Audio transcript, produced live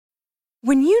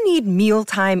When you need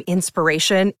mealtime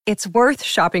inspiration, it's worth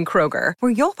shopping Kroger,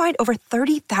 where you'll find over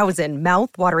 30,000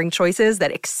 mouth-watering choices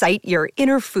that excite your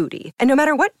inner foodie. And no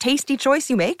matter what tasty choice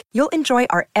you make, you'll enjoy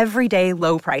our everyday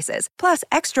low prices, plus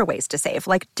extra ways to save,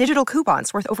 like digital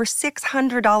coupons worth over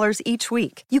 $600 each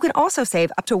week. You can also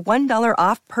save up to $1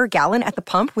 off per gallon at the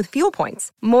pump with fuel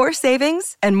points. More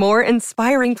savings and more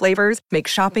inspiring flavors make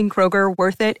shopping Kroger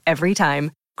worth it every time.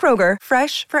 Kroger,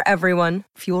 fresh for everyone.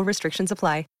 Fuel restrictions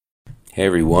apply. Hey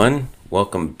everyone,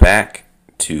 welcome back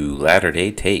to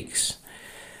Latter-day Takes.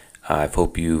 I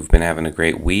hope you've been having a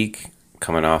great week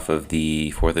coming off of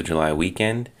the 4th of July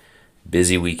weekend.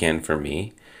 Busy weekend for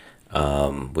me,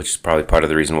 which is probably part of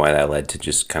the reason why that led to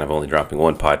just kind of only dropping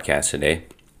one podcast today.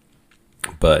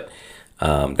 But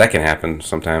that can happen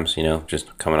sometimes,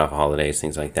 just coming off of holidays,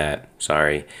 things like that.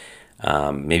 Sorry.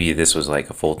 Maybe this was like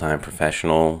a full-time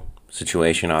professional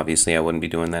situation. Obviously, I wouldn't be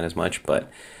doing that as much, but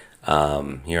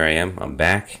here I am. I'm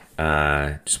back.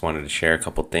 Just wanted to share a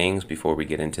couple things before we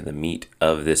get into the meat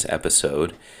of this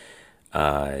episode.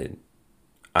 I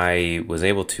was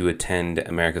able to attend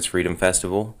America's Freedom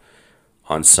Festival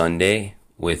on Sunday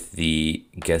with the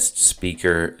guest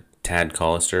speaker Tad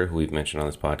Collister, who we've mentioned on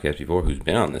this podcast before, who's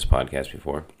been on this podcast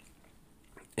before,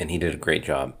 and he did a great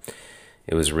job.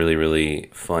 It was really,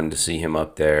 really fun to see him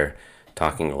up there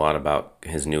talking a lot about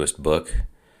his newest book,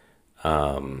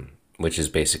 which is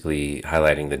basically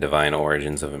highlighting the divine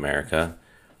origins of America,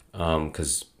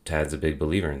 because Tad's a big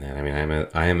believer in that. I mean,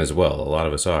 I am as well. A lot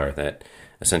of us are, that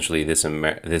essentially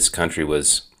this country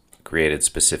was created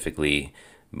specifically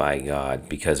by God,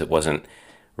 because it wasn't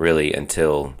really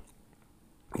until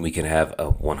we could have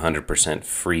a 100%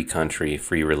 free country,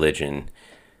 free religion,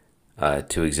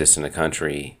 to exist in a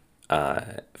country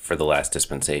for the last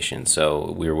dispensation.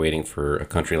 So we were waiting for a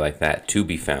country like that to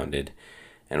be founded.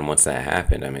 And once that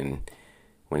happened, I mean,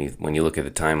 when you look at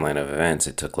the timeline of events,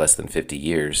 it took less than 50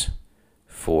 years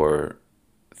for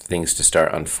things to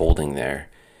start unfolding there.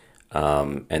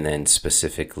 And then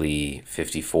specifically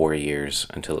 54 years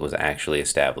until it was actually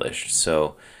established.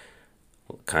 So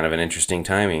kind of an interesting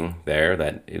timing there,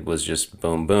 that it was just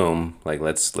boom, boom. Like,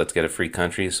 let's get a free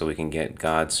country so we can get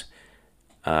God's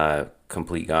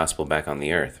complete gospel back on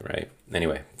the earth, right?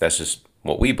 Anyway, that's just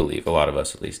what we believe, a lot of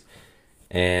us at least.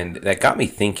 And that got me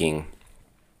thinking,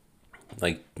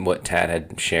 like what Tad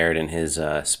had shared in his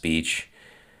speech,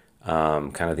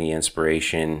 kind of the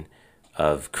inspiration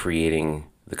of creating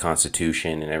the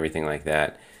Constitution and everything like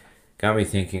that, got me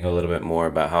thinking a little bit more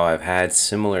about how I've had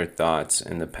similar thoughts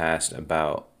in the past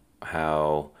about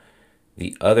how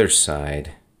the other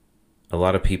side, a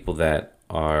lot of people that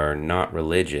are not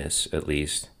religious, at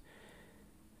least,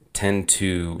 tend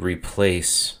to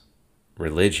replace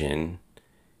religion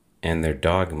and their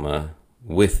dogma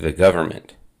with the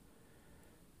government.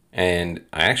 And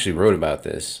I actually wrote about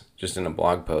this just in a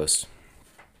blog post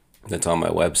that's on my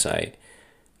website.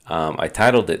 I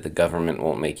titled it "The Government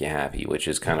Won't Make You Happy," which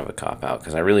is kind of a cop-out,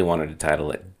 because I really wanted to title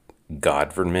it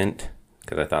 "Godverment,"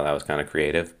 because I thought that was kind of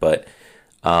creative, but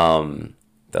doesn't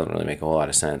really make a whole lot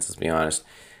of sense, let's be honest.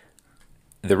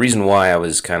 The reason why I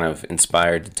was kind of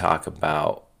inspired to talk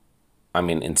about,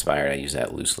 inspired, I use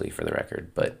that loosely for the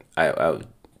record, but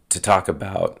to talk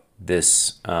about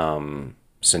this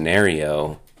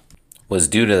scenario was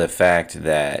due to the fact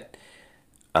that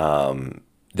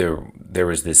there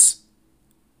was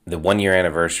the 1 year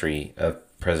anniversary of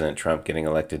President Trump getting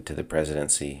elected to the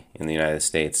presidency in the United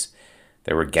States.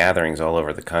 There were gatherings all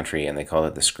over the country, and they called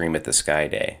it the Scream at the Sky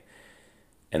Day.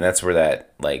 And that's where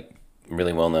that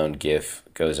really well-known GIF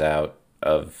goes out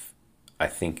of, I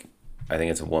think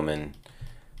it's a woman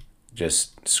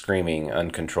just screaming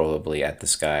uncontrollably at the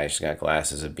sky. She's got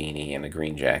glasses, a beanie, and a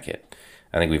green jacket.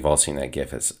 I think we've all seen that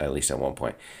GIF at least at one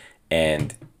point.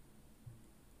 And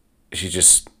it's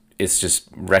just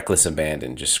reckless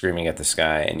abandon, just screaming at the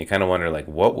sky. And you kind of wonder,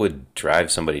 what would drive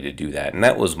somebody to do that? And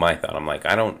that was my thought. I'm like,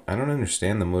 I don't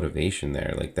understand the motivation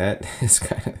there. That's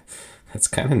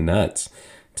kind of nuts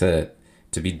to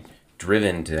be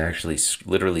driven to actually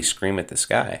literally scream at the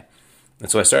sky. And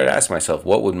so I started asking myself,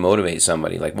 what would motivate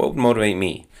somebody? What would motivate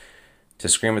me to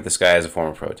scream at the sky as a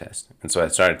form of protest? And so I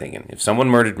started thinking, if someone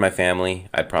murdered my family,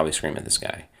 I'd probably scream at the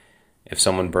sky. If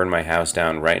someone burned my house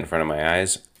down right in front of my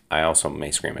eyes, I also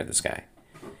may scream at the sky.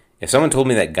 If someone told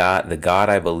me that the God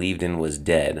I believed in was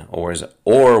dead,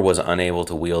 or was unable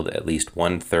to wield at least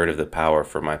 1/3 of the power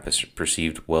for my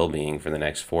perceived well-being for the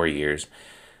next 4 years,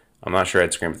 I'm not sure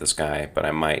I'd scream at the sky, but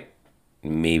I might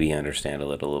maybe understand a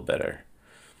little better.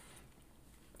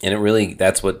 And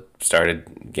that's what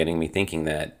started getting me thinking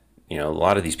that, a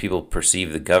lot of these people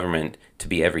perceive the government to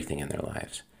be everything in their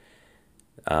lives.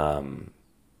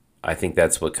 I think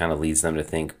that's what kind of leads them to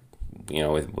think,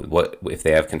 what if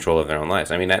they have control of their own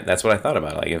lives. I mean, that's what I thought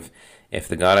about. Like, if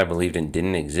the God I believed in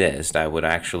didn't exist, I would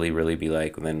actually really be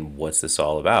like, then what's this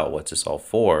all about? What's this all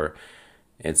for?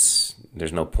 There's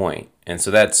no point. And so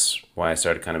that's why I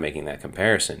started kind of making that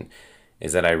comparison,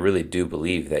 is that I really do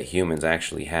believe that humans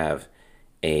actually have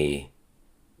a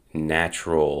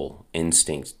natural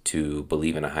instinct to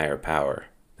believe in a higher power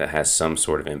that has some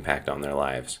sort of impact on their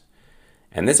lives.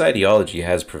 And this ideology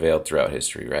has prevailed throughout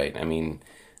history, right? I mean,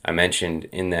 I mentioned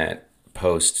in that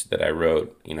post that I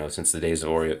wrote, since the days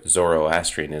of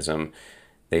Zoroastrianism,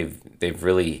 they've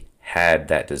really had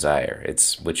that desire.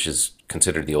 Which is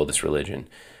considered the oldest religion.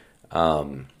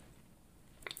 And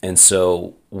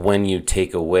so when you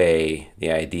take away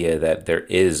the idea that there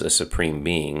is a supreme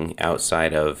being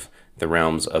outside of the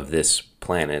realms of this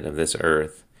planet, of this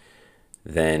earth,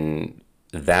 then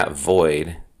that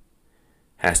void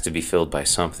has to be filled by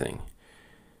something.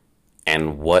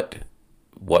 And what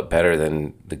better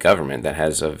than the government that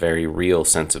has a very real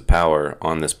sense of power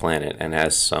on this planet and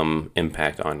has some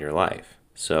impact on your life?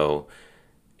 So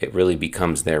it really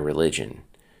becomes their religion.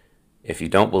 If you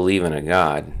don't believe in a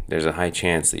God, there's a high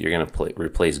chance that you're going to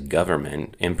replace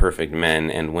government, imperfect men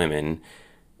and women,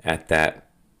 at that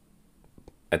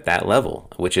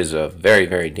level, which is a very,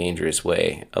 very dangerous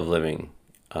way of living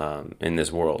in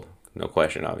this world. No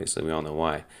question, obviously. We all know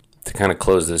why. To kind of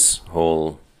close this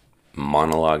whole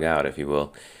monologue out, if you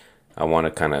will, I want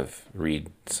to kind of read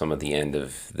some of the end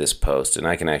of this post, and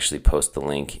I can actually post the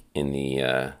link in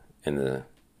the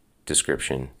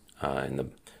description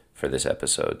for this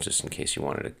episode, just in case you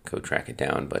wanted to go track it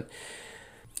down. But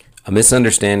a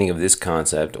misunderstanding of this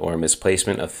concept or a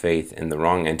misplacement of faith in the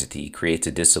wrong entity creates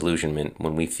a disillusionment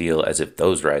when we feel as if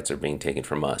those rights are being taken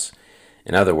from us.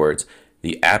 In other words,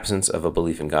 the absence of a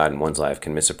belief in God in one's life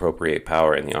can misappropriate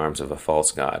power in the arms of a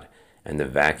false God, and the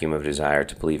vacuum of desire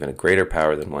to believe in a greater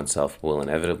power than oneself will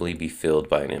inevitably be filled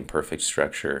by an imperfect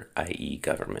structure, i.e.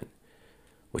 government.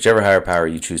 Whichever higher power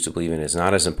you choose to believe in is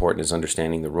not as important as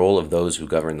understanding the role of those who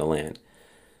govern the land.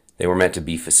 They were meant to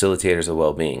be facilitators of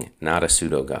well-being, not a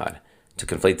pseudo-God. To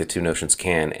conflate the two notions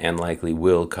can, and likely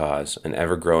will, cause an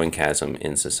ever-growing chasm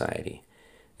in society.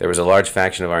 There was a large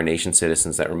faction of our nation's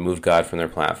citizens that removed God from their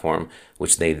platform,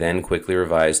 which they then quickly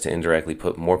revised to indirectly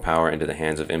put more power into the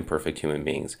hands of imperfect human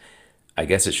beings. I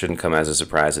guess it shouldn't come as a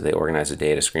surprise that they organized a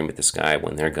day to scream at the sky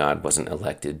when their God wasn't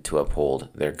elected to uphold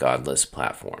their godless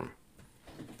platform.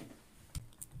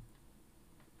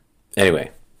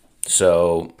 Anyway,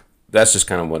 so that's just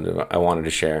kind of what I wanted to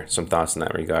share, some thoughts in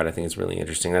that regard. I think it's really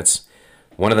interesting. That's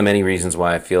one of the many reasons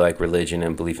why I feel like religion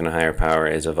and belief in a higher power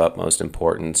is of utmost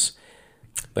importance.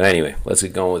 But anyway, let's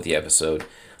get going with the episode.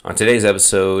 On today's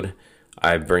episode,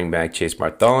 I bring back Chase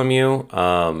Bartholomew.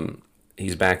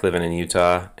 He's back living in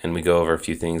Utah, and we go over a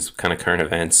few things, kind of current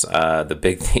events. The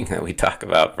big thing that we talk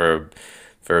about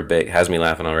for a bit has me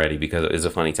laughing already because it is a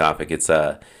funny topic. It's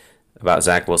about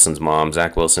Zach Wilson's mom.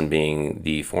 Zach Wilson being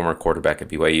the former quarterback at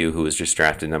BYU who was just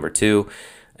drafted number 2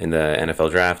 in the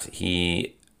NFL draft.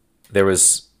 There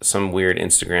was some weird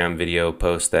Instagram video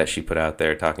post that she put out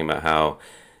there talking about how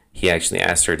he actually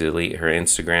asked her to delete her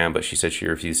Instagram, but she said she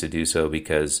refused to do so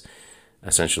because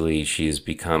essentially she's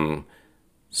become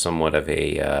somewhat of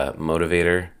a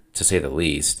motivator, to say the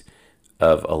least,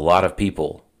 of a lot of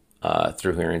people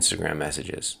through her Instagram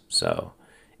messages. So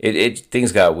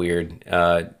things got weird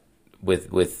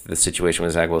with the situation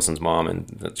with Zach Wilson's mom,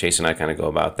 and Chase and I kind of go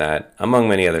about that, among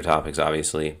many other topics,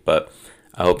 obviously. But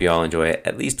I hope you all enjoy it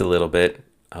at least a little bit.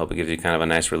 I hope it gives you kind of a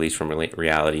nice release from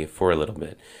reality for a little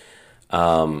bit.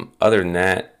 Other than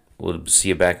that, we'll see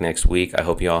you back next week. I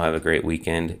hope you all have a great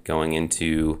weekend going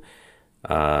into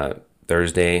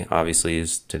Thursday, obviously,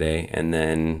 is today, and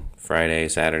then Friday,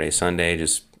 Saturday, Sunday,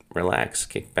 just relax,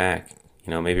 kick back,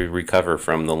 maybe recover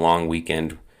from the long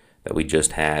weekend that we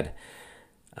just had,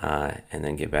 and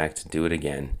then get back to do it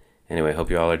again. Anyway, hope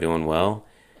you all are doing well,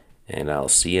 and I'll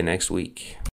see you next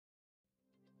week.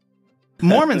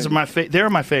 Mormons are they're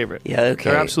my favorite. Yeah, okay.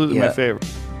 They're absolutely my favorite.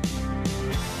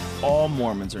 All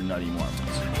Mormons are nutty Mormons.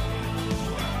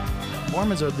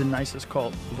 Mormons are the nicest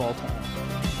cult of all time.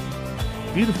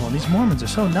 Beautiful, and these Mormons are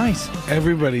so nice.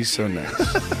 Everybody's so nice.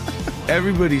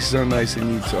 Everybody's so nice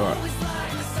in Utah.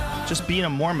 Just being a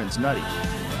Mormon's nutty.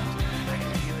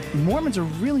 Mormons are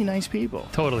really nice people.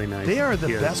 Totally nice. They are the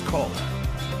best cult.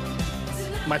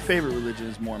 My favorite religion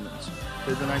is Mormons.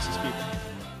 They're the nicest people.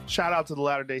 Shout out to the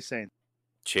Latter-day Saints.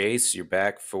 Chase, you're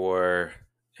back for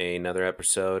another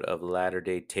episode of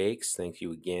Latter-day Takes. Thank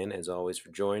you again, as always, for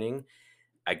joining.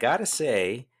 I gotta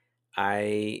say,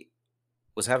 I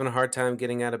was having a hard time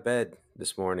getting out of bed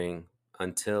this morning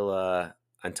until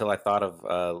until I thought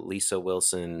of Lisa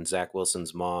Wilson, Zach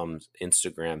Wilson's mom's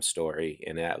Instagram story,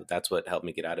 and that's what helped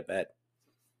me get out of bed.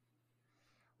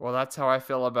 Well, that's how I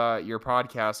feel about your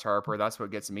podcast, Harper. That's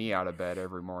what gets me out of bed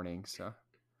every morning. So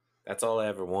that's all I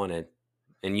ever wanted,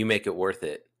 and you make it worth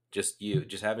it. Just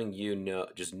having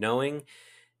just knowing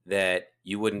that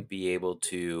you wouldn't be able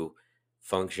to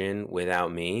function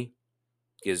without me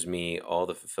gives me all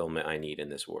the fulfillment I need in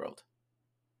this world.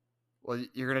 Well,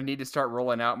 you're going to need to start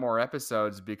rolling out more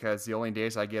episodes, because the only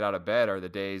days I get out of bed are the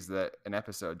days that an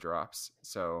episode drops.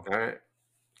 So, all right.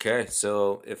 Okay.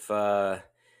 So if I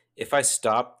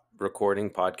stop recording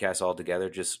podcasts altogether,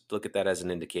 just look at that as an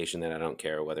indication that I don't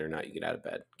care whether or not you get out of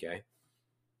bed. Okay.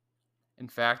 In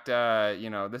fact,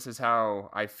 this is how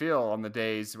I feel on the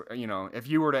days, if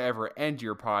you were to ever end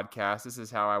your podcast, this is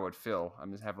how I would feel.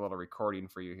 I'm just have a little recording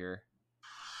for you here.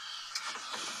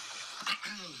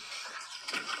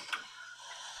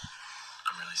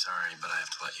 I'm really sorry, but I have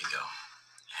to let you go.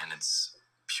 And it's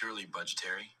purely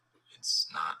budgetary. It's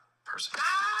not personal.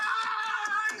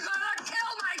 I'm gonna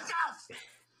kill myself!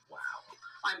 Wow.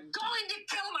 I'm going to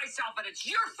kill myself, and it's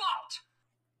your fault!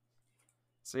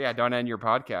 So yeah, don't end your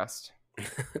podcast.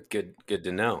 Good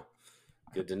to know.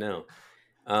 Good to know.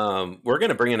 We're going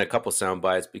to bring in a couple sound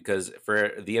bites, because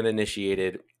for the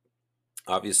uninitiated,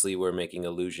 obviously we're making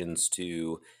allusions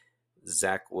to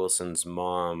Zach Wilson's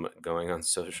mom going on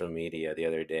social media the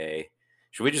other day.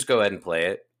 Should we just go ahead and play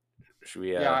it? Should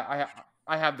we? Yeah,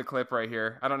 I have the clip right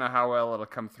here. I don't know how well it'll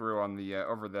come through on the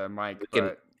over the mic. We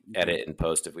can edit and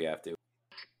post if we have to.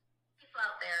 People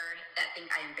out there that think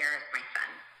I embarrass my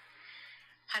son.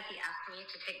 Has he asked me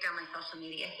to take down my social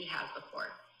media? He has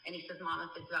before. And he says, Mom,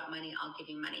 if it's about money, I'll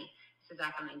give you money. He says,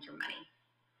 Zach, I need your money.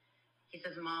 He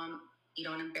says, Mom, you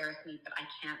don't embarrass me, but I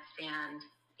can't stand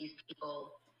these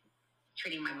people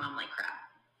treating my mom like crap.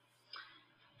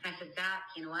 And I said,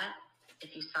 Zach, you know what?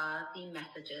 If you saw the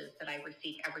messages that I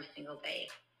receive every single day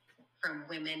from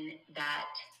women that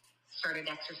started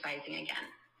exercising again,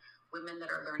 women that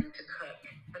are learning to cook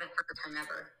for the first time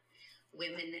ever,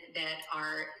 women that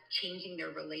are changing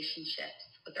their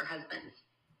relationships with their husbands,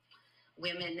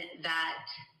 women that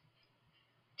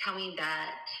tell me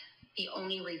that the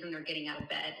only reason they're getting out of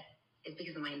bed is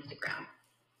because of my Instagram.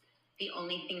 The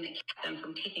only thing that kept them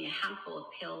from taking a handful of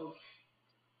pills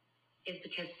is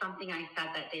because something I said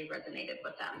that day resonated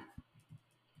with them.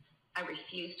 I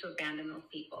refuse to abandon those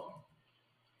people.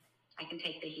 I can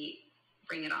take the heat.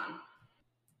 Bring it on.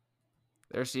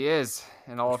 There she is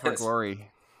in all of her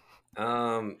glory.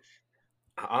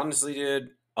 Honestly, dude,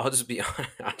 I'll just be honest.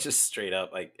 I'll just straight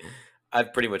up, like,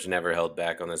 I've pretty much never held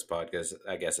back on this podcast.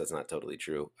 I guess that's not totally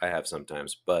true. I have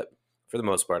sometimes, but for the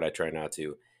most part, I try not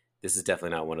to. This is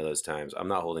definitely not one of those times. I'm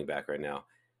not holding back right now.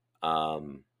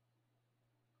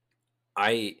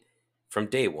 From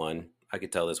day one, I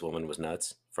could tell this woman was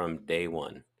nuts from day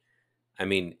one. I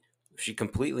mean, she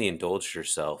completely indulged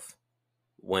herself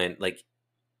when, like,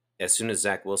 as soon as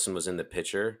Zach Wilson was in the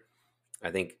picture,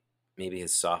 I think maybe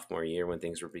his sophomore year when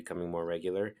things were becoming more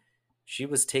regular, she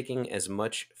was taking as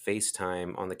much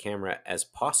FaceTime on the camera as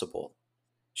possible.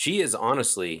 She is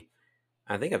honestly,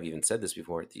 I think I've even said this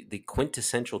before, the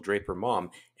quintessential Draper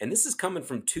mom. And this is coming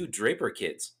from two Draper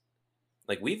kids.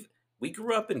 Like, we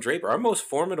grew up in Draper. Our most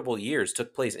formidable years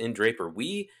took place in Draper.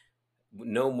 We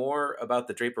know more about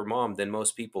the Draper mom than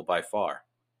most people by far.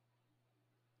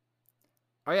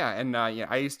 Oh yeah, and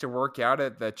I used to work out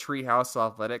at the Treehouse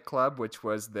Athletic Club, which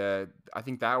was I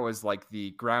think that was like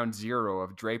the ground zero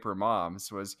of Draper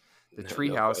moms, was the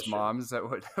Treehouse moms that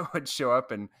would show up,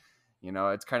 and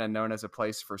it's kind of known as a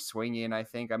place for swinging. I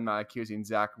think I'm not accusing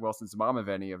Zach Wilson's mom of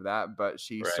any of that, but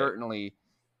she certainly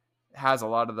has a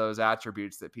lot of those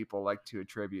attributes that people like to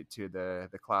attribute to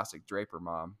the classic Draper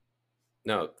mom.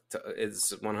 No,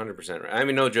 it's 100% right. I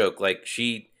mean, no joke. Like,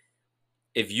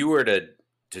 if you were to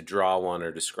draw one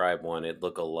or describe one, it'd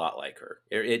look a lot like her.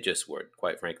 It just would,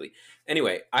 quite frankly.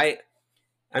 Anyway, I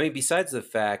mean, besides the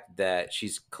fact that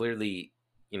she's clearly,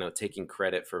 taking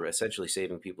credit for essentially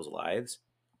saving people's lives,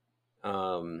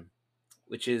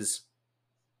 which is,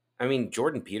 I mean,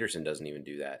 Jordan Peterson doesn't even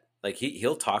do that. Like,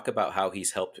 he'll talk about how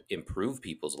he's helped improve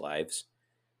people's lives,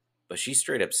 but she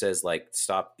straight up says, like,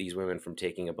 stop these women from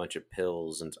taking a bunch of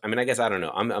pills. And I mean, I guess, I don't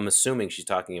know. I'm assuming she's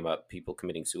talking about people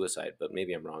committing suicide, but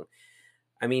maybe I'm wrong.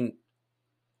 I mean,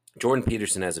 Jordan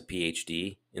Peterson has a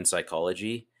PhD in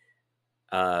psychology.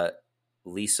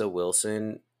 Lisa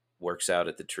Wilson works out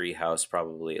at the Treehouse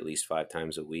probably at least 5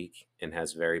 times a week and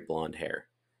has very blonde hair.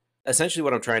 Essentially,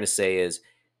 what I'm trying to say is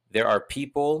there are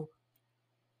people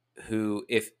who,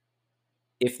 if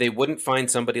if they wouldn't find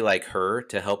somebody like her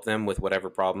to help them with whatever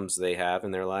problems they have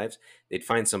in their lives, they'd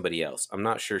find somebody else. I'm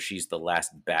not sure she's the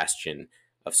last bastion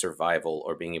of survival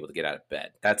or being able to get out of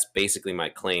bed. That's basically my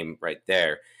claim right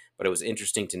there. But it was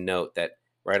interesting to note that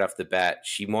right off the bat,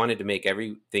 she wanted to make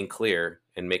everything clear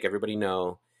and make everybody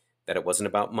know that it wasn't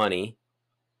about money,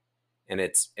 and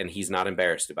he's not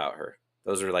embarrassed about her.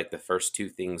 Those are like the first two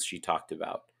things she talked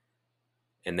about.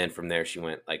 And then from there she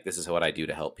went like, this is what I do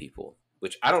to help people,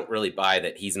 which I don't really buy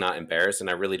that he's not embarrassed, and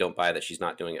I really don't buy that she's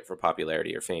not doing it for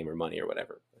popularity or fame or money or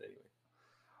whatever. But anyway.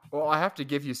 Well, I have to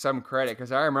give you some credit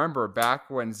because I remember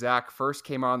back when Zach first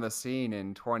came on the scene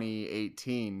in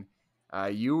 2018,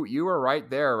 you were right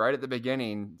there, right at the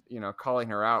beginning, calling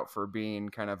her out for being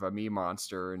kind of a me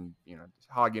monster and,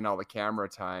 hogging all the camera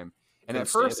time. And at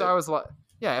first I was like,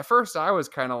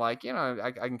 kind of like,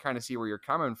 I can kind of see where you're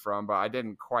coming from, but I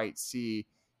didn't quite see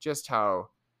just how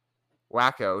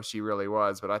wacko she really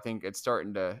was. But I think it's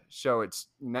starting to show. It's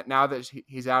now that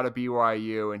he's out of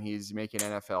BYU and he's making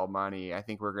NFL money, I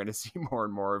think we're going to see more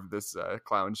and more of this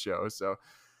clown show. So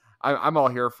I'm all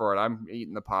here for it. I'm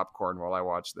eating the popcorn while I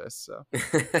watch this. So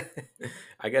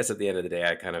I guess at the end of the day,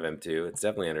 I kind of am too. It's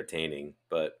definitely entertaining,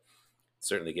 but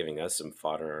certainly giving us some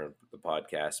fodder on the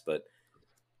podcast. But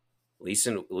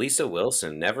Lisa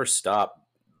Wilson, never stop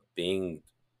being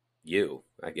you,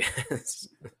 I guess.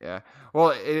 Yeah.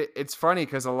 Well, it's funny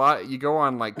because you go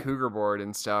on like Cougar Board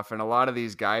and stuff, and a lot of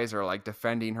these guys are like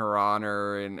defending her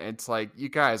honor, and it's like, you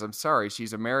guys, I'm sorry,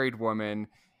 she's a married woman.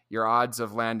 Your odds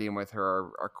of landing with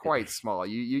her are quite small.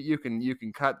 You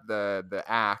can cut the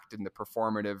act and the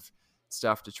performative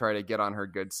stuff to try to get on her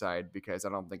good side, because I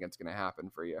don't think it's going to happen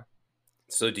for you.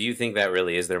 So do you think that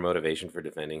really is their motivation for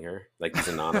defending her? Like these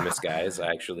anonymous guys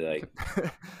actually like...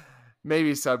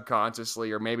 Maybe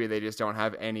subconsciously, or maybe they just don't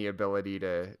have any ability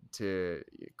to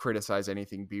criticize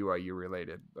anything BYU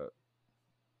related. But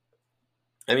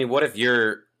I mean, what if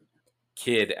your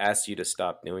kid asks you to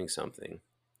stop doing something?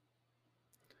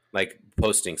 Like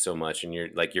posting so much, and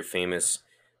your famous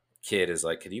kid is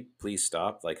like, could you please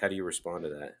stop? Like, how do you respond to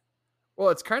that? Well,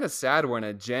 it's kind of sad when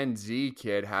a Gen Z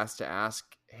kid has to ask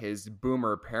his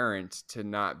boomer parent to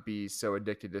not be so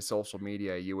addicted to social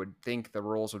media. You would think the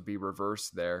roles would be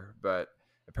reversed there, but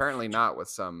apparently not with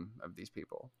some of these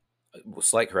people. Well,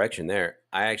 slight correction there.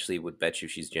 I actually would bet you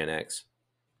she's Gen X.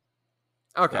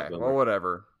 Okay, well,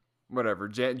 whatever.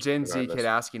 Gen Z kid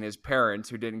asking his parents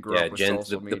who didn't grow up with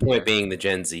social media. The point being the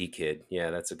Gen Z kid. Yeah,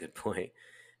 that's a good point.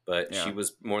 But she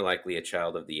was more likely a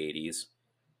child of the 80s.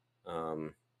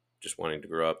 Just wanting to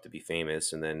grow up to be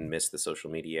famous and then miss the social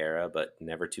media era, but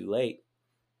never too late.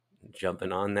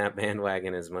 Jumping on that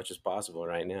bandwagon as much as possible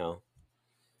right now.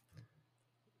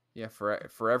 Yeah,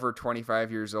 forever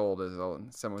 25 years old as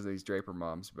some of these Draper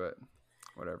moms, but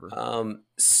whatever.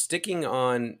 Sticking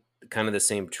on kind of the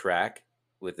same track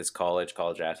with this college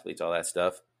athletes, all that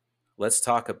stuff, let's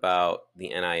talk about the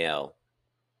NIL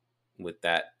with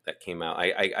that came out.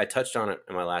 I touched on it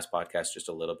in my last podcast just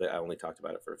a little bit. I only talked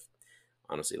about it for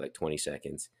honestly like 20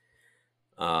 seconds,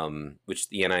 which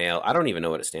the NIL, I don't even know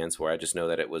what it stands for. I just know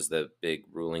that it was the big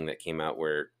ruling that came out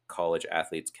where college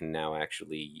athletes can now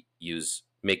actually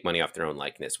make money off their own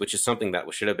likeness, which is something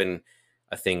that should have been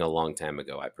a thing a long time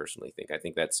ago. I personally think. I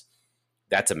think that's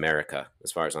America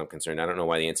as far as I'm concerned. I don't know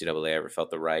why the NCAA ever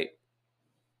felt the right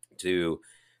to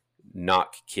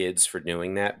knock kids for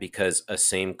doing that, because a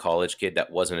same college kid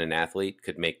that wasn't an athlete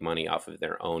could make money off of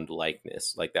their own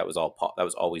likeness. Like that was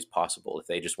always possible if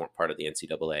they just weren't part of the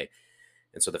NCAA.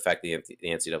 And so the fact that the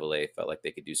NCAA felt like they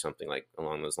could do something like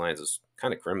along those lines is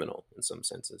kind of criminal in some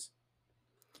senses.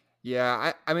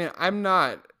 Yeah, I mean, I'm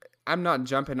not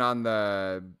jumping on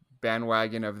the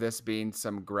bandwagon of this being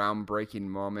some groundbreaking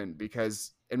moment,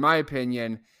 because in my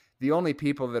opinion, the only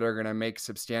people that are going to make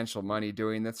substantial money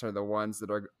doing this are the ones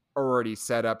that are already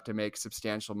set up to make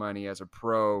substantial money as a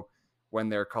pro when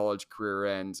their college career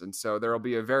ends. And so there will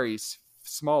be a very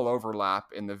small overlap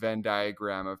in the Venn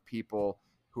diagram of people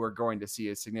who are going to see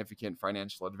a significant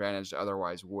financial advantage that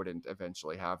otherwise wouldn't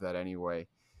eventually have that anyway.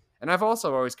 And I've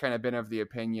also always kind of been of the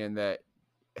opinion that,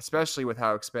 especially with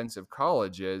how expensive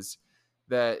college is,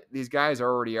 that these guys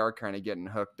already are kind of getting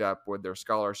hooked up with their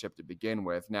scholarship to begin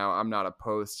with. Now, I'm not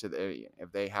opposed to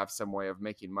if they have some way of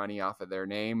making money off of their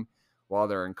name while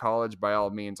they're in college. By all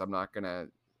means, I'm not going to,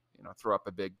 throw up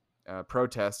a big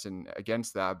protest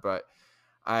against that. But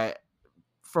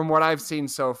from what I've seen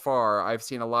so far, I've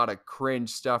seen a lot of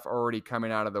cringe stuff already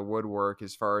coming out of the woodwork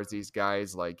as far as these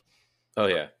guys like, oh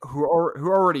yeah, who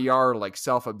already are like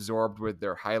self-absorbed with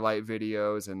their highlight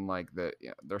videos and like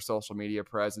their social media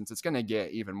presence. It's going to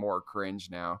get even more cringe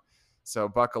now. So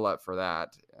buckle up for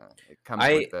that. It comes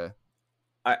with the.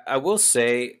 I will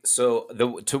say, so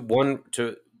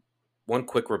one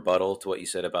quick rebuttal to what you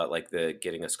said about like the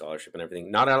getting a scholarship and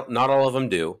everything. Not all of them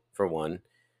do, for one,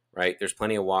 right? There's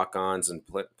plenty of walk-ons and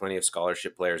plenty of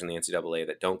scholarship players in the NCAA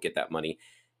that don't get that money,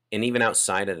 and even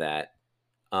outside of that,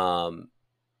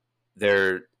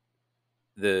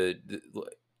 the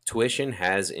tuition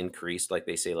has increased, like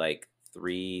they say, like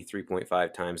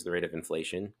 3.5 times the rate of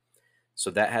inflation. So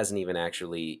that hasn't even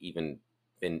actually even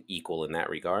been equal in that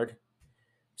regard.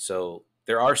 So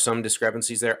there are some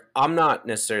discrepancies there. I'm not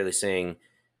necessarily saying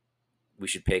we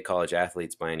should pay college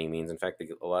athletes by any means. In fact,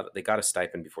 they got a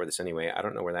stipend before this anyway. I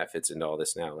don't know where that fits into all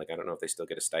this now. Like, I don't know if they still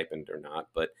get a stipend or not,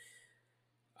 but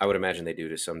I would imagine they do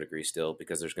to some degree still,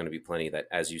 because there's going to be plenty that,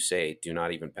 as you say, do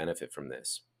not even benefit from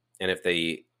this. And if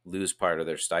they lose part of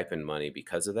their stipend money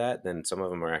because of that, then some of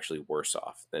them are actually worse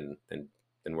off than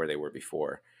where they were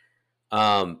before.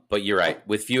 But you're right.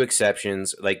 With few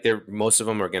exceptions, like most of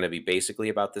them are going to be basically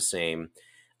about the same.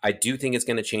 I do think it's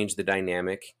going to change the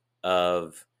dynamic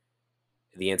of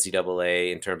the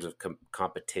NCAA in terms of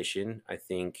competition. I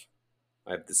think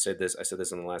I said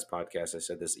this in the last podcast. I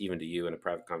said this even to you in a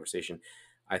private conversation.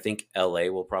 I think LA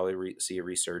will probably see a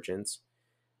resurgence.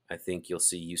 I think you'll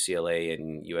see UCLA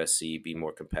and USC be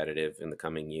more competitive in the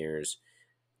coming years.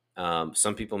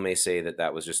 Some people may say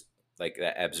that was just like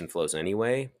that ebbs and flows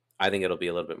anyway. I think it'll be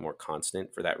a little bit more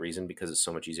constant for that reason, because it's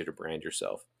so much easier to brand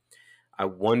yourself. I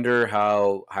wonder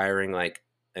how hiring like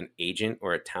an agent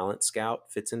or a talent scout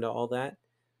fits into all that.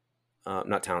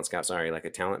 Not talent scout, sorry, like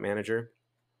a talent manager.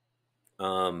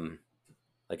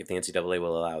 Like if the NCAA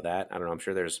will allow that. I don't know. I'm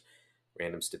sure there's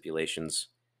random stipulations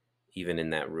even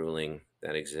in that ruling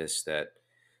that exists that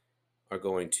are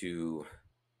going to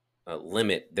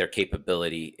limit their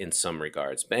capability in some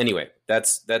regards. But anyway,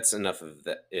 that's enough of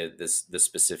the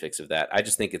specifics of that. I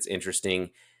just think it's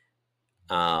interesting.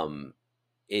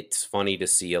 It's funny to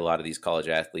see a lot of these college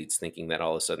athletes thinking that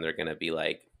all of a sudden they're going to be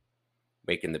like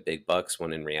making the big bucks,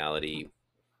 when in reality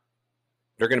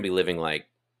they're going to be living like,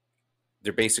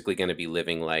 they're basically going to be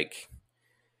living like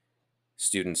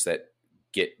students that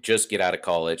just get out of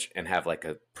college and have like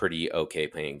a pretty okay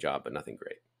paying job, but nothing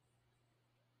great.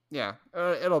 Yeah,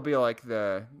 it'll be like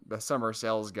the summer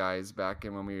sales guys back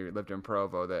in when we lived in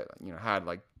Provo that, you know, had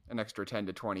like an extra 10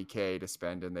 to 20K to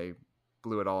spend, and they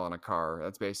blew it all on a car.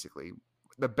 That's basically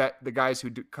the guys who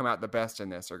come out the best in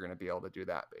this are going to be able to do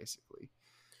that, basically.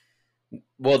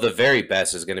 Well, the very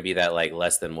best is going to be that like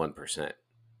less than 1%.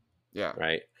 Yeah.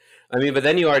 Right. I mean, but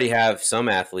then you already have some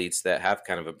athletes that have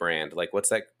kind of a brand. Like, what's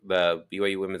that? The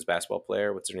BYU women's basketball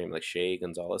player. What's her name? Like Shea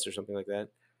Gonzalez or something like that.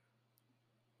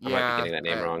 I might be getting that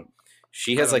name wrong.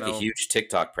 She has like a huge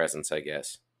TikTok presence, I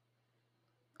guess.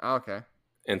 Oh, okay.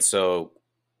 And so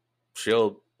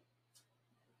she'll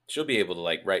be able to,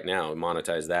 like, right now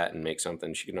monetize that and make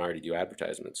something. She can already do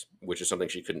advertisements, which is something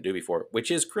she couldn't do before,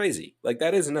 which is crazy. Like,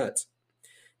 that is nuts.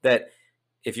 That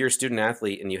if you're a student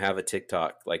athlete and you have a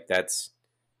TikTok, like,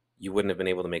 you wouldn't have been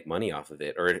able to make money off of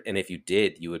it. And if you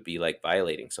did, you would be like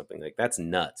violating something. Like, that's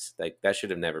nuts. Like, that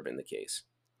should have never been the case.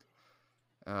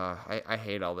 I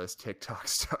hate all this TikTok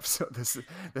stuff. So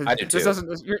I do too.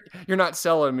 You're not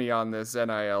selling me on this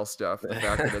NIL stuff. The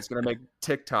fact that it's going to make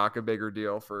TikTok a bigger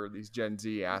deal for these Gen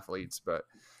Z athletes, but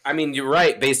I mean, you're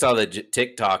right based on the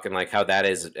TikTok and like how that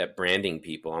is at branding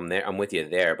people. I'm with you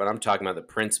there, but I'm talking about the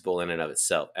principle in and of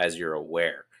itself. As you're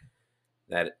aware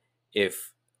that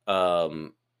if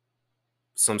some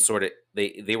sort of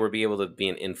they would be able to be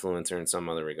an influencer in some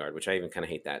other regard, which I even kind of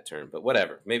hate that term, but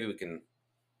whatever. Maybe we can.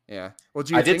 Yeah. Well,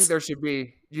 do you think there should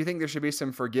be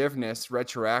some forgiveness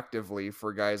retroactively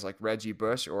for guys like Reggie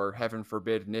Bush or, heaven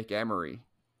forbid, Nick Emery?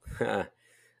 Nick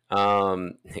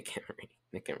Emery's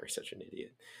such an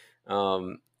idiot.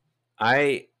 No,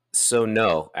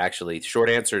 actually. Short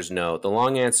answer is no. The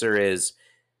long answer is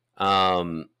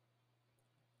that's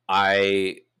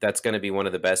going to be one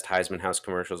of the best Heisman House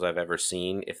commercials I've ever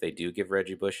seen if they do give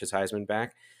Reggie Bush his Heisman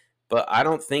back. But I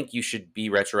don't think you should be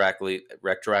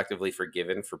retroactively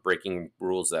forgiven for breaking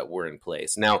rules that were in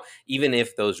place. Now, even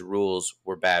if those rules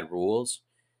were bad rules,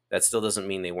 that still doesn't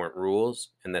mean they weren't rules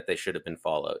and that they should have been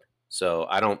followed. So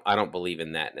I don't believe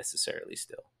in that necessarily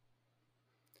still.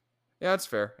 Yeah, that's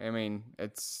fair. I mean,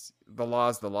 it's the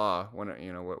law's the law. When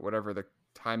whatever the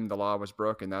time the law was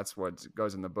broken, that's what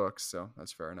goes in the books. So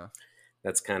that's fair enough.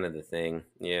 That's kind of the thing.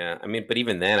 Yeah. I mean, but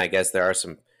even then, I guess there are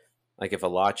some. Like if a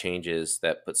law changes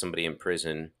that puts somebody in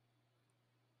prison,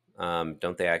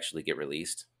 don't they actually get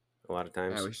released a lot of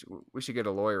times? Yeah, we should get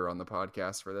a lawyer on the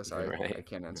podcast for this. Right. I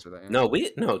can't answer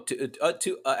that.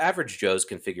 To average Joes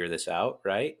can figure this out,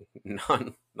 right?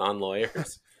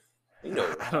 Non-lawyers.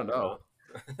 I don't know.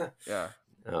 Yeah.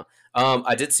 Oh.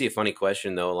 I did see a funny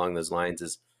question though along those lines.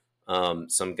 Is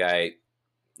some guy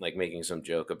like making some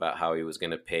joke about how he was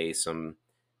going to pay some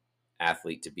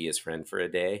athlete to be his friend for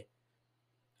a day.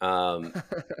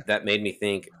 That made me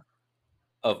think,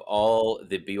 of all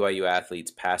the BYU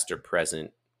athletes, past or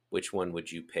present, which one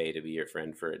would you pay to be your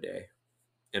friend for a day,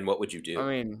 and what would you do?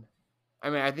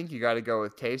 I think you got to go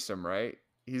with Taysom, right?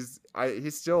 He's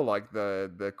still like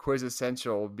the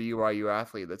quintessential BYU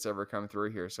athlete that's ever come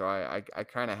through here. So I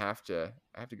kind of have to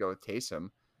go with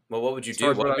Taysom. Well, what would you do?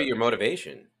 What would be your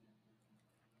motivation?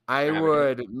 I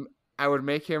would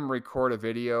make him record a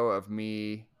video of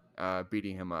me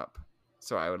beating him up,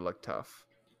 so I would look tough,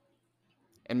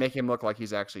 and make him look like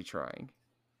he's actually trying.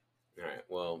 All right.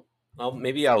 Well,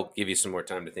 maybe I'll give you some more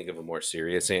time to think of a more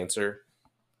serious answer,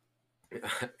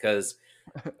 because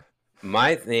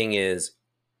my thing is,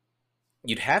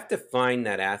 you'd have to find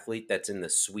that athlete that's in the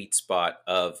sweet spot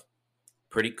of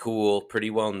pretty cool, pretty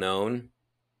well known,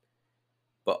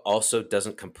 but also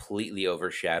doesn't completely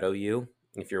overshadow you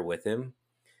if you're with him.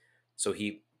 So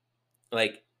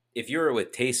if you were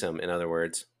with Taysom, in other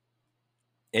words,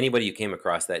 anybody you came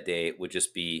across that day would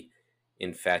just be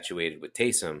infatuated with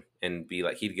Taysom and be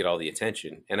like, he'd get all the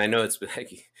attention. And I know it's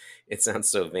like, it sounds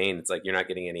so vain. It's like, you're not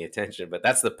getting any attention, but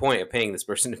that's the point of paying this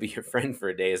person to be your friend for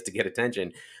a day, is to get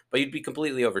attention, but you'd be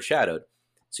completely overshadowed.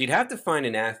 So you'd have to find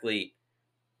an athlete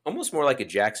almost more like a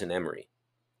Jackson Emery,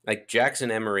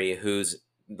 who's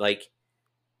like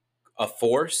a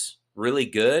force, really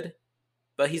good,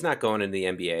 but he's not going into the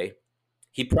NBA.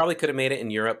 He probably could have made it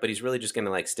in Europe, but he's really just going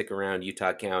to like stick around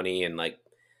Utah County and like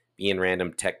be in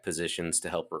random tech positions to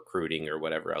help recruiting or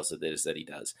whatever else it is that he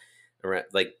does.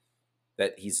 Like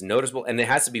that, he's noticeable. And it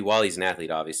has to be while he's an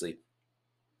athlete, obviously,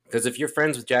 because if you're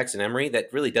friends with Jackson Emery,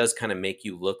 that really does kind of make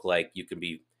you look like you can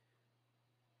be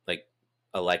like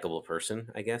a likable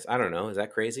person, I guess. I don't know. Is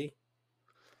that crazy?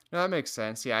 No, that makes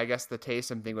sense. Yeah, I guess the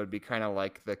Taysom thing would be kind of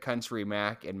like the Country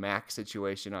Mac and Mac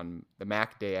situation on the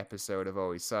Mac Day episode of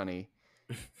Always Sunny,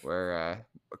 where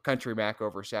Country Mac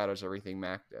overshadows everything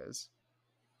Mac does.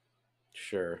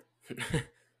 Sure.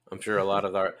 I'm sure a lot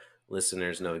of our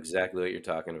listeners know exactly what you're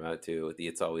talking about too, with the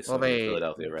It's Always Sunny in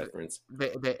Philadelphia reference.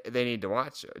 They need to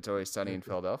watch It's Always Sunny in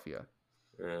Philadelphia.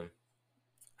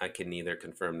 I can neither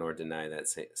confirm nor deny that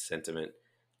sentiment.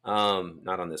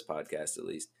 Not on this podcast, at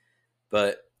least.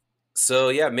 But so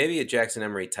yeah, maybe a Jackson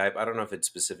Emery type. I don't know if it'd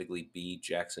specifically be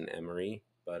Jackson Emery,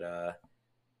 but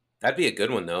that'd be a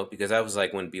good one though, because that was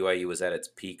like when BYU was at its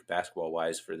peak basketball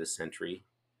wise for this century.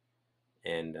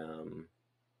 And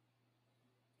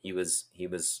he was,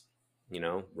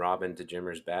 Robin to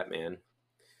Jimmer's Batman.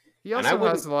 He also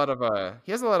has a lot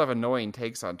of annoying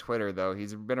takes on Twitter, though.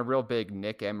 He's been a real big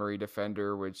Nick Emery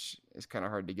defender, which is kind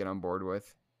of hard to get on board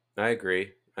with. I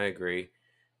agree,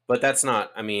 but that's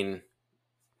not. I mean,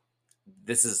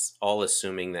 this is all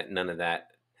assuming that none of that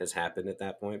has happened at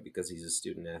that point, because he's a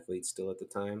student athlete still at the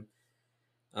time.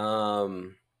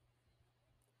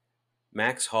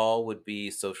 Max Hall would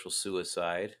be social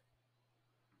suicide,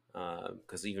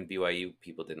 because even BYU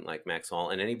people didn't like Max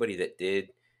Hall, and anybody that did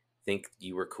think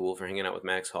you were cool for hanging out with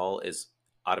Max Hall is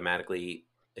automatically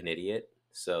an idiot.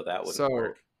 So that wouldn't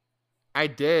work. I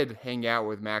did hang out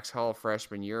with Max Hall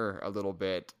freshman year a little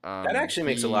bit. That actually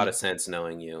makes a lot of sense,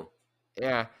 knowing you.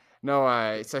 Yeah.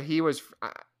 No. So he was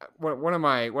one of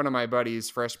my buddies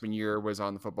freshman year was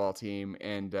on the football team,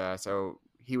 and so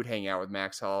he would hang out with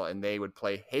Max Hall, and they would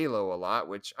play Halo a lot,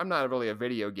 which I'm not really a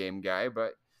video game guy,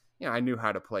 but I knew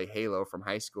how to play Halo from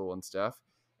high school and stuff.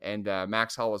 And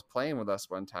Max Hall was playing with us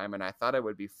one time, and I thought it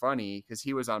would be funny because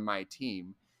he was on my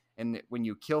team. And when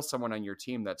you kill someone on your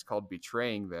team, that's called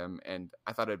betraying them. And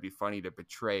I thought it'd be funny to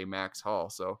betray Max Hall,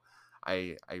 so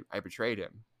I betrayed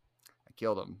him. I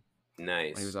killed him.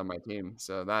 Nice. When he was on my team.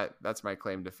 So that's my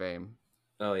claim to fame.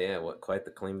 Oh yeah, quite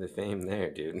the claim to fame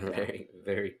there, dude. Very,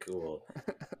 very cool.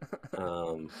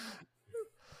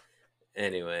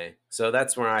 Anyway, so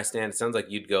that's where I stand. It sounds like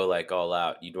you'd go like all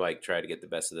out. You'd like try to get the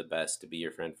best of the best to be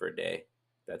your friend for a day.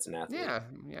 That's an athlete.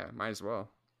 Yeah, might as well.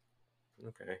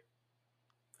 Okay.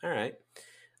 All right.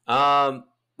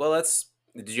 Well,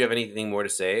 did you have anything more to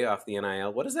say off the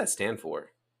NIL? What does that stand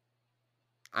for?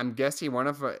 I'm guessing one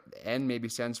of N maybe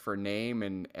stands for name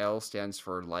and L stands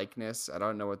for likeness. I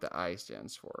don't know what the I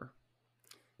stands for.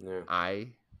 No.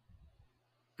 I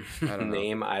don't know.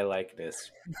 Name, I,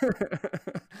 likeness.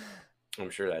 I'm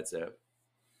sure that's it.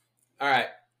 All right.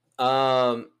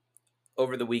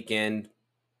 Over the weekend,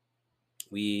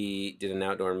 we did an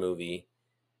outdoor movie.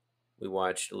 We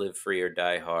watched Live Free or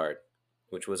Die Hard,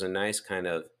 which was a nice kind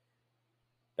of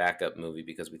backup movie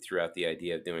because we threw out the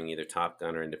idea of doing either Top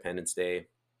Gun or Independence Day,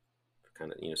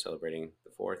 kind of, celebrating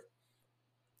the 4th.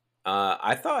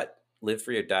 I thought Live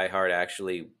Free or Die Hard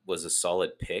actually was a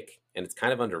solid pick, and it's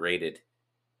kind of underrated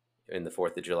in the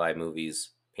 4th of July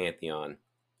movies pantheon.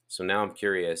 So now I'm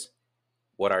curious,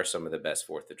 what are some of the best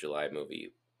 4th of July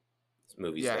movies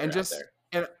Yeah, that and are out just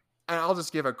there? and I'll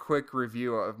just give a quick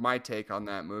review of my take on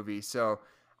that movie. So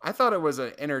I thought it was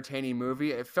an entertaining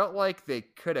movie. It felt like they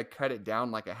could have cut it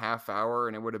down like a half hour,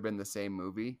 and it would have been the same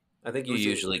movie. I think It you was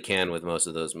usually can with most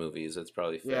of those movies. That's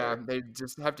probably Yeah, fair. they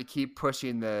just have to keep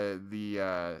pushing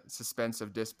the suspense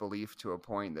of disbelief to a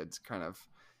point that's kind of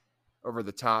over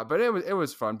the top. But it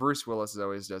was fun. Bruce Willis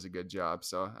always does a good job,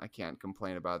 so I can't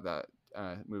complain about that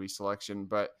movie selection.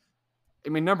 But I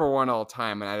mean, number one all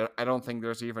time, and I don't think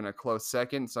there's even a close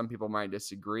second. Some people might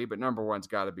disagree, but number one's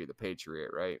got to be The Patriot,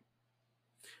 right?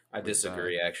 I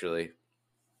disagree, actually.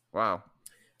 Wow.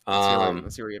 Um,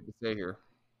 Let's see what you have to say here.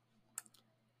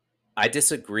 I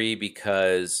disagree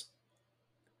because,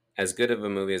 as good of a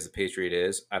movie as The Patriot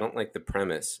is, I don't like the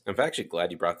premise. I'm actually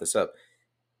glad you brought this up.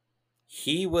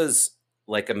 He was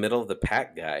like a middle of the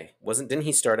pack guy. Didn't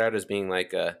he start out as being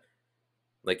like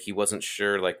he wasn't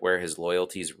sure like where his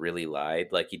loyalties really lied?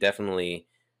 Like he definitely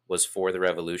was for the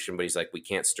revolution, but he's like, we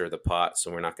can't stir the pot, so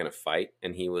we're not going to fight.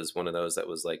 And he was one of those that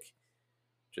was like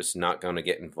just not going to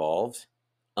get involved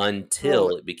until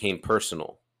it became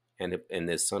personal, and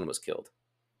his son was killed.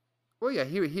 Well, yeah,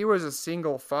 he was a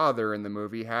single father in the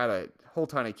movie, had a whole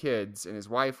ton of kids, and his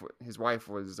wife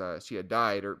was she had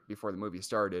died before the movie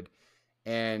started,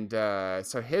 and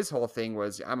so his whole thing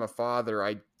was, I'm a father,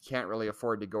 I can't really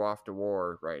afford to go off to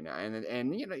war right now,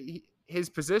 and you know his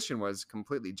position was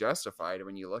completely justified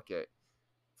when you look at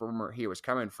from where he was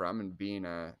coming from and being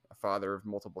a father of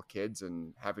multiple kids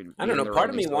and having. I don't know. Part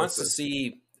of me wants to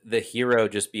see the hero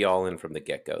just be all in from the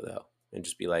get-go, though, and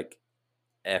just be like,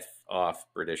 F off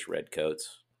British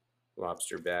redcoats,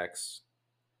 lobster backs.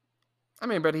 I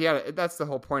mean, but that's the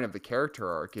whole point of the character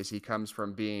arc, is he comes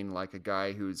from being like a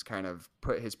guy who's kind of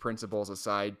put his principles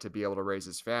aside to be able to raise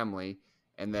his family,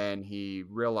 and then he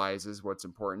realizes what's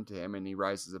important to him and he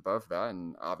rises above that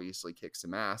and obviously kicks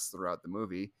some ass throughout the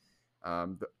movie.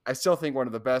 I still think one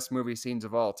of the best movie scenes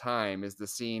of all time is the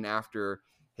scene after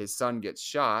his son gets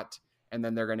shot and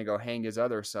then they're going to go hang his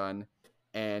other son,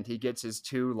 and he gets his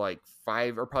two like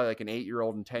 5 or probably like an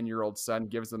 8-year-old and 10-year-old son,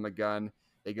 gives them a gun.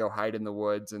 They go hide in the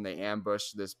woods and they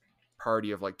ambush this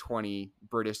party of like 20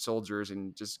 British soldiers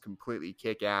and just completely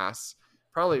kick ass.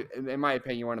 Probably, in my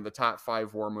opinion, one of the top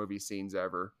 5 war movie scenes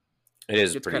ever. It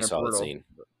is a pretty solid scene.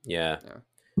 Yeah.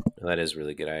 That is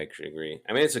really good. I actually agree.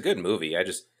 I mean, it's a good movie. I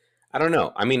don't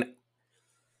know. I mean,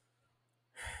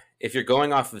 if you're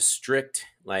going off of strict,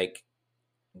 like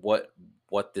what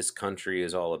this country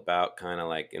is all about, kind of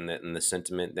like in the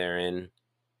sentiment therein,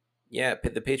 yeah,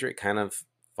 The Patriot kind of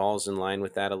falls in line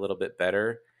with that a little bit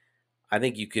better. I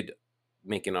think you could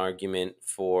make an argument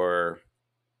for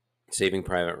Saving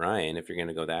Private Ryan if you're going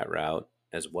to go that route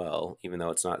as well, even though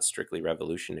it's not strictly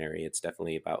revolutionary. It's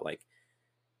definitely about like,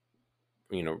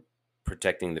 you know,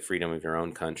 protecting the freedom of your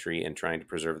own country and trying to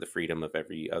preserve the freedom of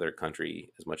every other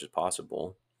country as much as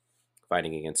possible,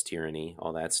 fighting against tyranny,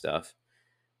 all that stuff.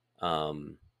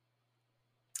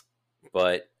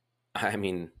 But I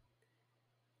mean,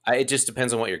 it just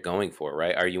depends on what you're going for,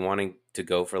 right? Are you wanting to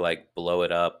go for like blow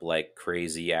it up, like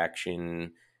crazy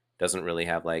action, doesn't really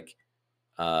have like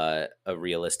a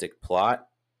realistic plot?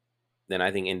 Then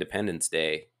I think Independence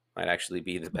Day might actually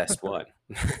be the best one.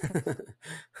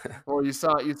 Well, you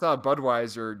saw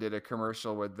Budweiser did a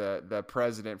commercial with the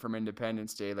president from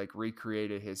Independence Day, like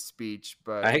recreated his speech,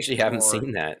 but I actually haven't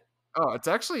seen that. Oh, it's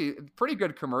actually a pretty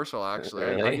good commercial, actually.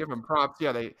 Really? I give him props.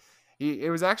 Yeah,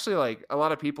 it was actually like a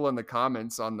lot of people in the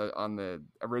comments on the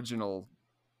original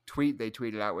tweet they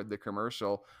tweeted out with the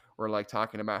commercial were like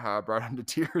talking about how it brought him to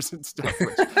tears and stuff.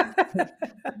 Which,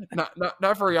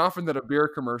 not very often that a beer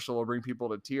commercial will bring people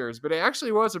to tears, but it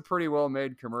actually was a pretty well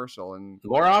made commercial, and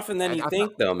more often than you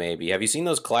think, though. Maybe have you seen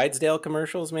those Clydesdale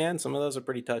commercials, man? Some of those are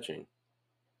pretty touching.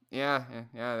 Yeah.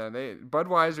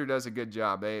 Budweiser does a good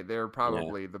job. They're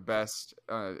probably the best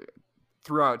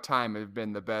throughout time. Have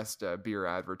been the best beer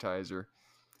advertiser.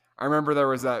 I remember there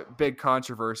was that big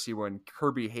controversy when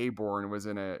Kirby Hayborn was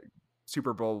in a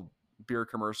Super Bowl beer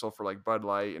commercial for like Bud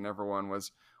Light, and everyone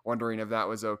was wondering if that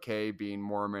was okay, being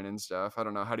Mormon and stuff. I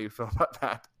don't know. How do you feel about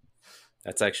that?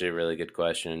 That's actually a really good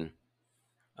question.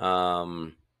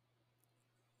 Hard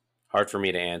for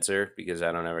me to answer because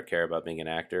I don't ever care about being an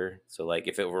actor. So like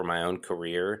if it were my own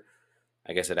career,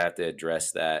 I guess I'd have to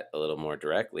address that a little more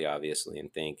directly, obviously,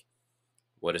 and think,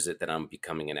 what is it that I'm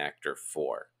becoming an actor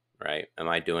for, right? Am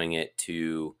I doing it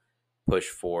to push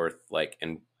forth like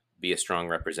and be a strong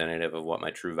representative of what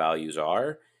my true values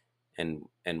are and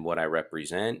what I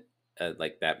represent?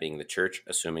 like that being the church,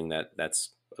 assuming that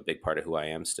that's a big part of who I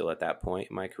am still at that point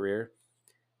in my career,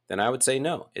 then I would say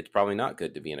no. It's probably not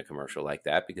good to be in a commercial like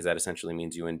that, because that essentially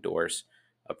means you endorse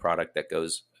a product that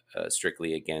goes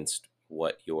strictly against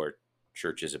what your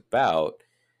church is about.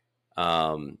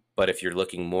 But if you're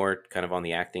looking more kind of on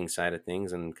the acting side of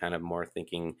things and kind of more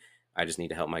thinking, I just need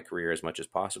to help my career as much as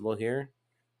possible here,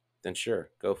 then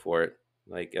sure, go for it.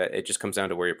 Like, it just comes down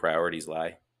to where your priorities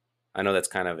lie. I know that's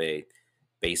kind of a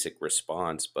basic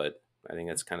response, but I think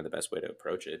that's kind of the best way to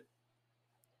approach it.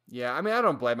 Yeah, I mean, I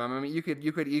don't blame him. I mean, you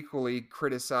could equally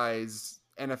criticize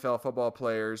NFL football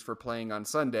players for playing on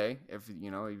Sunday if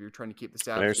you're trying to keep the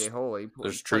Sabbath day holy.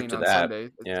 There's truth to on that. Sunday,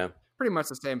 yeah, pretty much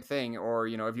the same thing. Or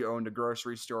if you owned a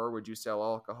grocery store, would you sell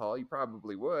alcohol? You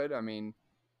probably would. I mean,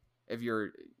 if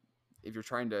you're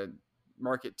trying to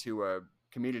market to a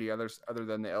community other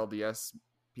than the LDS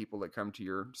people that come to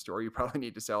your store, you probably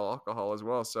need to sell alcohol as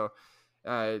well. So,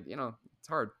 it's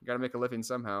hard. You got to make a living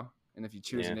somehow. And if you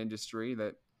choose an industry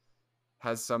that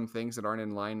has some things that aren't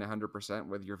in line 100%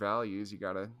 with your values, you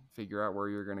got to figure out where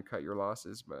you're going to cut your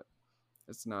losses. But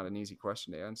it's not an easy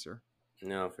question to answer.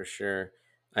 No, for sure.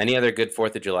 Any other good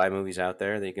 4th of July movies out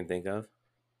there that you can think of?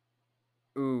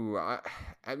 Ooh,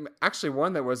 I'm actually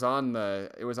one that was on the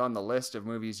list of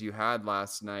movies you had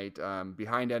last night.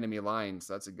 Behind Enemy Lines.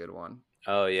 That's a good one.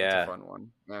 Oh yeah, that's a fun one.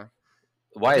 Yeah.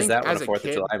 Why is that one a 4th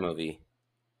of July movie?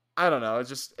 I don't know.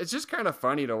 It's just kind of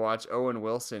funny to watch Owen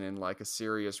Wilson in like a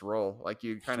serious role. Like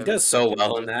you kind of does so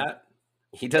well in that.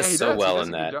 He does so well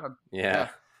in that. Yeah.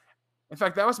 In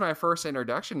fact, that was my first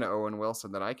introduction to Owen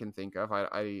Wilson that I can think of.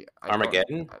 I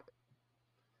Armageddon.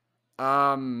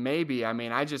 Maybe. I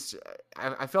mean, I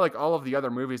feel like all of the other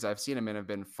movies I've seen him in have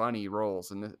been funny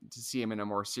roles, and to see him in a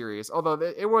more serious, although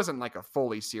it wasn't like a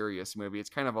fully serious movie. It's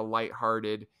kind of a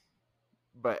lighthearted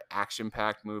but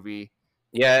action-packed movie.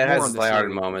 Yeah, it has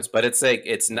lighthearted moments, but it's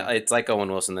like Owen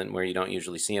Wilson then, where you don't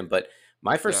usually see him. But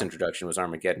my first introduction was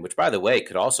Armageddon, which, by the way,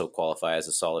 could also qualify as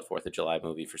a solid 4th of July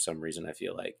movie for some reason. I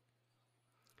feel like,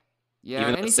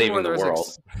 even though it's saving the world.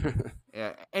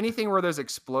 Anything where there's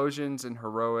explosions and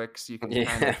heroics, you can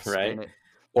kind of spin it.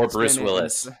 Or Bruce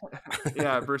Willis.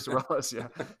 Bruce Willis. Yeah.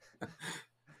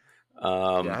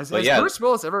 Has Bruce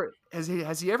Willis ever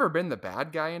has he ever been the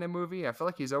bad guy in a movie? I feel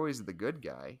like he's always the good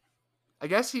guy. I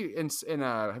guess he in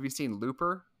have you seen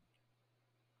Looper?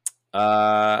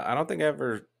 I don't think I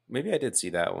ever. Maybe I did see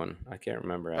that one. I can't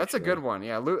remember. That's a good one.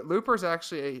 Yeah, Looper's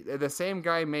actually the same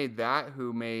guy made that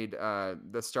who made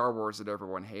the Star Wars that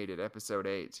everyone hated, Episode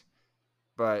 8.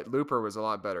 But Looper was a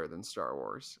lot better than Star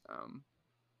Wars.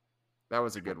 That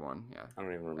was a good one. Yeah, I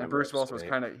don't even remember. And Bruce Willis was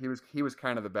he was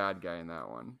kind of the bad guy in that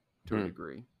one to a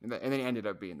degree, and then he ended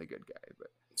up being the good guy. But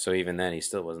so even then, he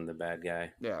still wasn't the bad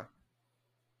guy. Yeah.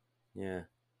 Yeah,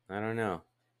 I don't know.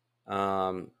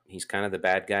 He's kind of the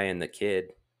bad guy in The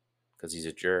Kid because he's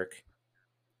a jerk.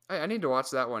 I need to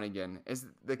watch that one again. Is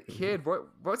The Kid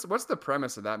what's the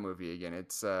premise of that movie again?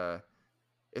 It's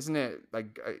isn't it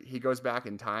like he goes back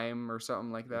in time or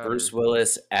something like that? Bruce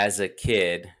Willis as a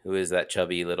kid, who is that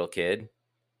chubby little kid,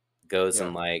 goes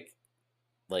and like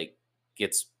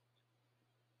gets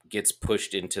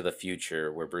pushed into the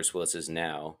future where Bruce Willis is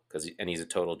now and he's a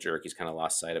total jerk. He's kind of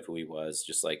lost sight of who he was,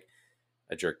 just like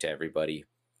a jerk to everybody,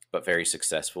 but very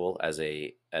successful as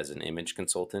an image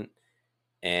consultant.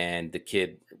 And the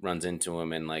kid runs into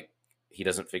him and like he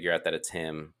doesn't figure out that it's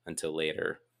him until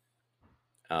later,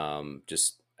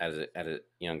 just at a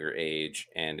younger age,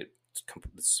 and it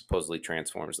supposedly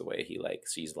transforms the way he like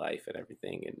sees life and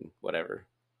everything and whatever.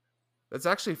 That's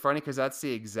actually funny because that's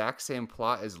the exact same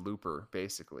plot as Looper,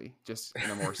 basically, just in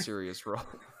a more serious role.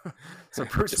 So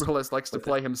Bruce Willis likes to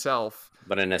play himself,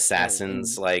 but an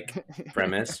assassin's like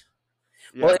premise.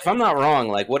 Yeah. Well, if I'm not wrong,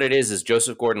 like what it is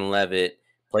Joseph Gordon-Levitt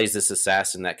plays this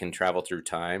assassin that can travel through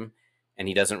time, and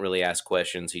he doesn't really ask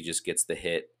questions. He just gets the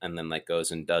hit and then like goes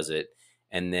and does it,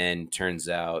 and then turns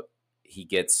out he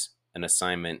gets an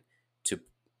assignment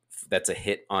that's a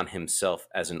hit on himself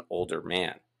as an older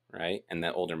man. Right, and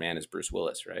that older man is Bruce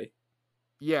Willis, right?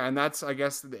 Yeah, and that's I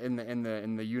guess in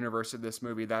the universe of this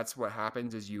movie, that's what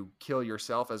happens is you kill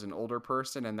yourself as an older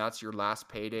person, and that's your last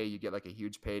payday. You get like a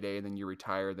huge payday, and then you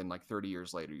retire. Then like 30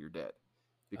 years later, you're dead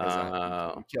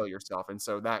because you kill yourself. And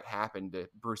so that happened to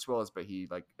Bruce Willis, but he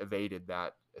like evaded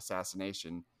that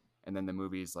assassination. And then the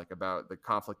movie is like about the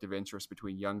conflict of interest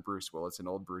between young Bruce Willis and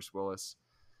old Bruce Willis,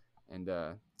 and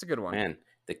it's a good one. Man,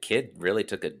 The Kid really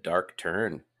took a dark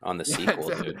turn on the sequel,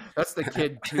 dude. That's The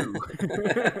Kid 2.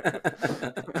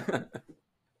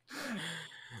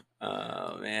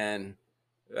 Oh, man.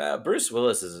 Bruce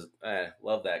Willis I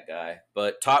love that guy.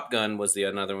 But Top Gun was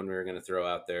another one we were going to throw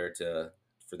out there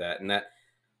for that. And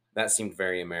that seemed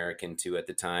very American too at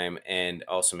the time, and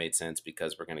also made sense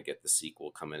because we're going to get the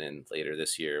sequel coming in later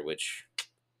this year, which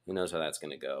who knows how that's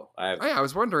going to go. I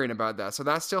was wondering about that. So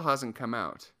that still hasn't come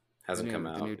out. Hasn't come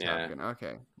out. The new Top Gun.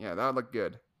 Okay, yeah, that would look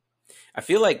good. I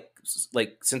feel like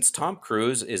since Tom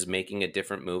Cruise is making a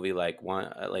different movie, like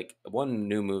one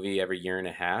new movie every year and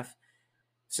a half,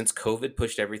 since COVID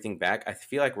pushed everything back, I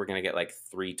feel like we're going to get like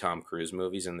 3 Tom Cruise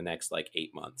movies in the next like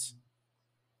 8 months.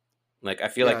 Like, I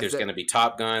feel like there's going to be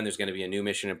Top Gun, there's going to be a new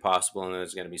Mission Impossible, and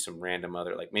there's going to be some random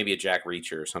other, like maybe a Jack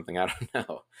Reacher or something. I don't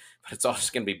know. But it's all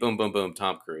just going to be boom, boom, boom,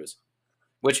 Tom Cruise.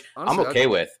 Which honestly, I'm okay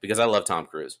with because I love Tom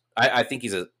Cruise. I think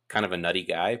he's a kind of a nutty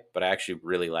guy, but I actually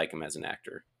really like him as an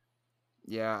actor.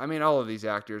 Yeah, I mean, all of these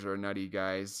actors are nutty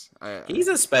guys. He's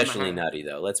especially nutty,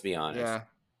 though. Let's be honest. Yeah,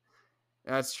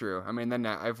 that's true. I mean, then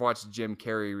I've watched Jim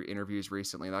Carrey interviews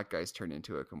recently. That guy's turned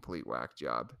into a complete whack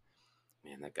job.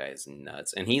 Man, that guy is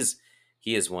nuts. And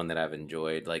he is one that I've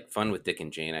enjoyed. Like, Fun with Dick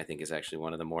and Jane, I think, is actually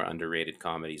one of the more underrated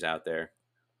comedies out there,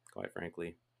 quite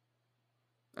frankly.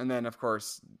 And then, of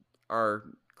course, our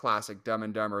classic Dumb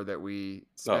and Dumber that we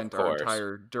spent our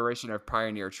entire duration of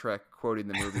Pioneer Trek quoting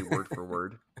the movie word for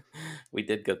word. We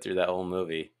did go through that whole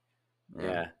movie.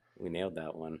 Yeah, we nailed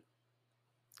that one.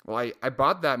 Well, I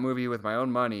bought that movie with my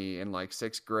own money in like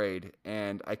 6th grade,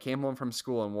 and I came home from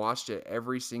school and watched it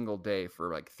every single day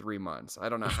for like 3 months. I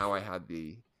don't know how I had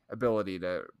the ability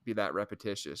to be that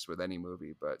repetitious with any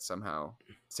movie, but somehow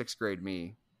 6th grade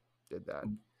me did that.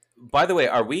 By the way,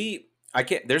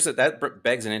 that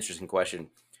begs an interesting question.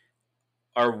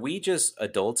 Are we just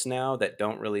adults now that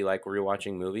don't really like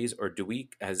rewatching movies, or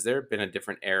has there been a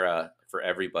different era for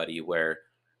everybody where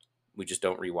we just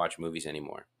don't rewatch movies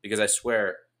anymore? Because I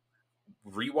swear,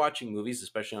 rewatching movies,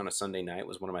 especially on a Sunday night,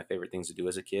 was one of my favorite things to do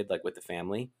as a kid, like with the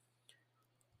family.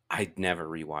 I'd never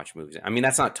rewatch movies. I mean,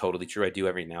 that's not totally true. I do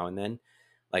every now and then.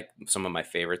 Like some of my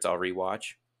favorites I'll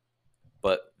rewatch,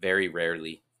 but very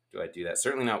rarely do I do that.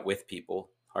 Certainly not with people.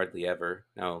 Hardly ever.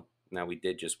 Now we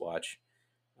did just watch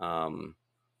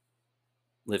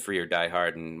Live Free or Die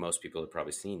Hard, and most people have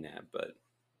probably seen that, but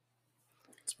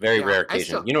it's a very rare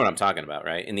occasion. You know what I'm talking about,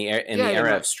 right? In the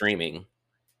era of streaming.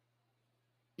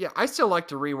 Yeah, I still like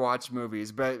to rewatch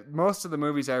movies, but most of the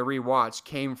movies I rewatch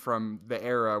came from the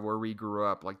era where we grew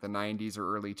up, like the 90s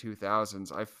or early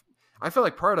 2000s. I feel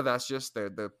like part of that's just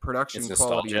the production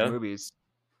quality of movies.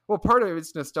 Well, part of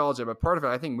it's nostalgia, but part of it,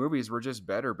 I think movies were just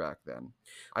better back then.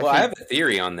 I have a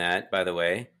theory on that, by the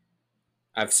way.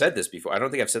 I've said this before. I don't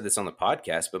think I've said this on the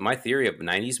podcast, but my theory of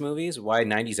 90s movies, why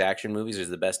 90s action movies is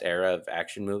the best era of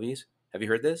action movies. Have you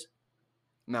heard this?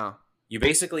 No. You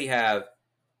basically have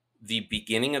the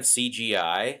beginning of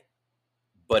CGI,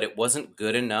 but it wasn't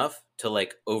good enough to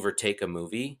like overtake a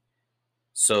movie.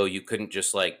 So you couldn't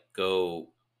just like go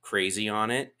crazy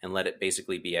on it and let it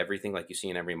basically be everything like you see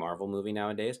in every Marvel movie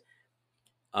nowadays.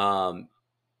 So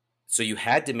you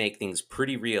had to make things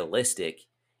pretty realistic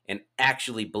and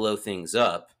actually blow things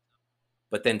up,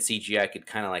 but then CGI could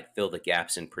kind of like fill the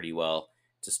gaps in pretty well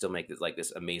to still make this like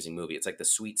this amazing movie. It's like the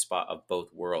sweet spot of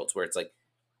both worlds where it's like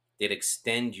they'd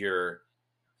extend your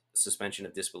suspension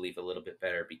of disbelief a little bit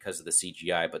better because of the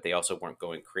CGI, but they also weren't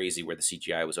going crazy where the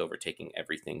CGI was overtaking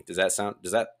everything. Does that sound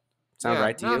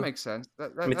right to you? That makes sense.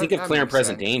 I mean, think of Clear and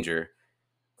Present Danger.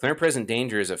 Clear and Present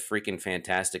Danger is a freaking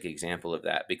fantastic example of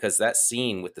that, because that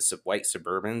scene with the white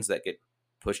Suburbans that get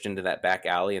pushed into that back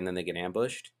alley and then they get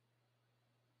ambushed,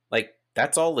 like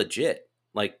that's all legit.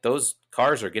 Like those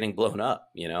cars are getting blown up,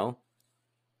 you know?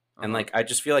 And like I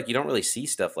just feel like you don't really see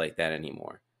stuff like that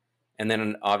anymore. And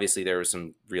then obviously there was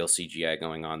some real CGI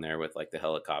going on there with like the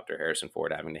helicopter, Harrison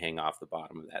Ford having to hang off the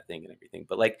bottom of that thing and everything.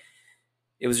 But like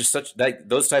it was just such like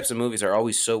those types of movies are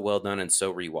always so well done and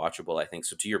so rewatchable, I think.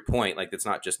 So to your point, like it's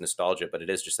not just nostalgia, but it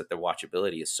is just that the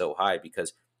watchability is so high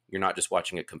because you're not just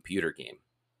watching a computer game.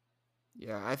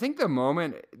 Yeah, I think the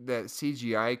moment that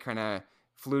CGI kind of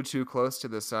flew too close to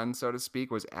the sun, so to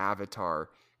speak, was Avatar.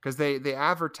 Because they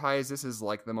advertised this as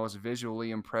like the most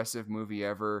visually impressive movie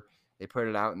ever. They put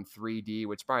it out in 3D,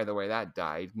 which, by the way, that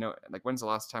died. No, like when's the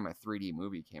last time a 3D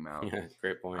movie came out? Yeah,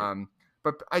 great point.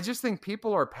 But I just think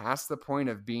people are past the point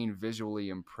of being visually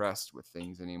impressed with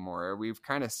things anymore. We've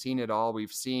kind of seen it all.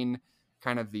 We've seen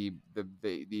kind of the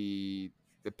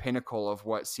pinnacle of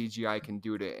what CGI can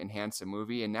do to enhance a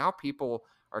movie, and now people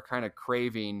are kind of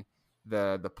craving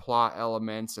the plot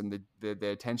elements and the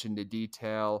attention to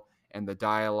detail and the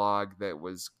dialogue that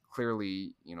was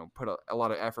clearly, you know, put a lot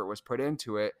of effort was put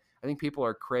into it. I think people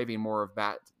are craving more of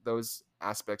those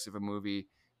aspects of a movie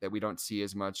that we don't see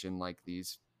as much in like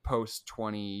these post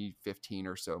 2015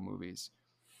 or so movies.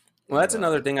 Well, that's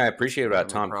another thing I appreciate about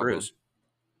Tom Cruise.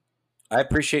 I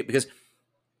appreciate because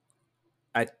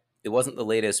it wasn't the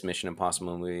latest Mission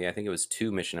Impossible movie. I think it was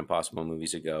 2 Mission Impossible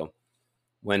movies ago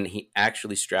when he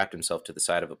actually strapped himself to the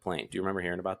side of a plane. Do you remember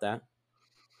hearing about that?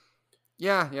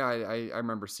 Yeah, I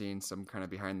remember seeing some kind of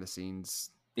behind the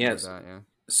scenes. Yes. That, yeah.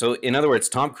 So in other words,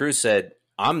 Tom Cruise said,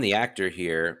 I'm the actor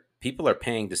here. People are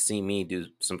paying to see me do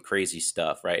some crazy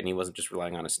stuff, right? And he wasn't just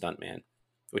relying on a stuntman,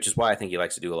 which is why I think he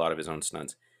likes to do a lot of his own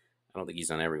stunts. I don't think he's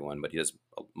done every one, but he does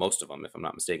most of them, if I'm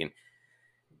not mistaken.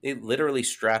 They literally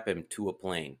strap him to a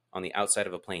plane on the outside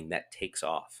of a plane that takes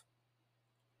off.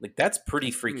 Like, that's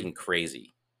pretty freaking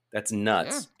crazy. That's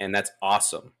nuts. Yeah. And that's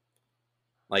awesome.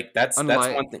 Like, that's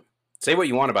one thing. Say what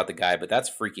you want about the guy, but that's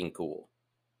freaking cool.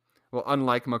 Well,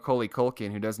 unlike Macaulay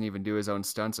Culkin, who doesn't even do his own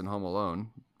stunts in Home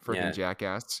Alone. Freaking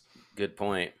jackass. Good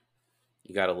point.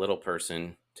 You got a little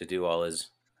person to do all his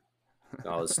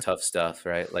tough stuff,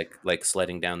 right? Like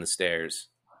sledding down the stairs.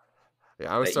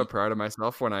 Yeah, I was so proud of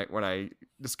myself when I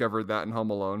discovered that in Home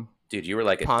Alone. Dude, you were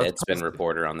like a Deadspin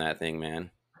reporter on that thing,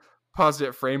 man. Paused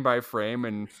it frame by frame,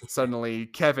 and suddenly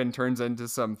Kevin turns into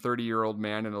some 30-year-old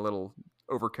man in a little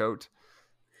overcoat.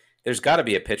 There's got to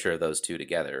be a picture of those two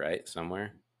together, right?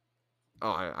 Somewhere.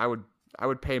 Oh, I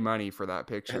would pay money for that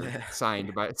picture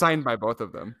signed by both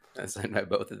of them. Signed by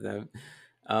both of them.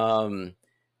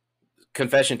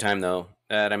 Confession time, though.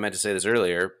 I meant to say this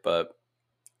earlier, but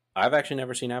I've actually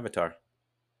never seen Avatar.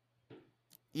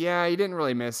 Yeah, you didn't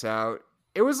really miss out.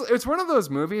 It's one of those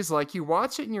movies, like, you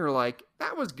watch it and you're like,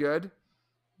 that was good,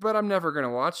 but I'm never gonna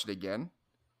watch it again.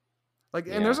 Like,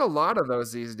 and there's a lot of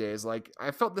those these days. Like,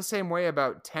 I felt the same way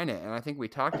about Tenet, and I think we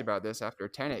talked about this after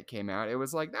Tenet came out. It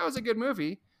was like, that was a good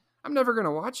movie. I'm never going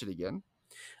to watch it again.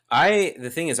 The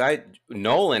thing is,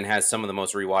 Nolan has some of the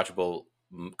most rewatchable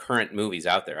current movies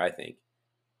out there, I think.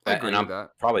 I agree with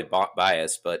that. Probably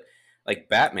biased, but like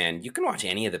Batman, you can watch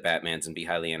any of the Batmans and be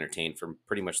highly entertained for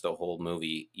pretty much the whole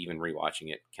movie, even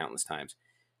rewatching it countless times,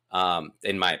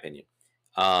 in my opinion.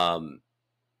 And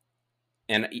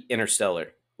Interstellar.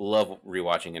 Love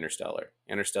rewatching Interstellar.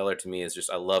 Interstellar to me is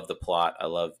just, I love the plot. I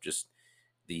love just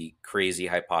the crazy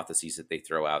hypotheses that they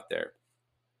throw out there.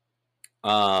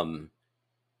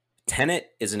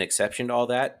 Tenet is an exception to all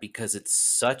that because it's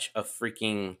such a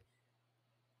freaking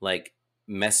like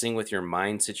messing with your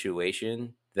mind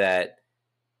situation that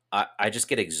I just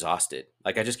get exhausted.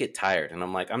 Like, I just get tired, and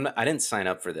I'm like, I didn't sign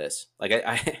up for this. Like,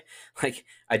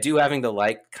 I do having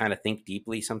to kind of think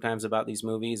deeply sometimes about these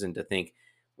movies and to think,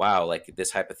 wow, like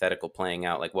this hypothetical playing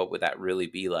out, like what would that really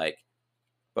be like?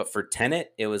 But for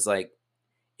Tenet, it was like,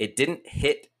 it didn't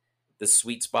hit the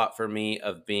sweet spot for me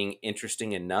of being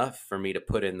interesting enough for me to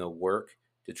put in the work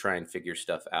to try and figure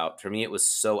stuff out. For me, it was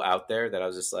so out there that I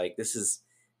was just like, this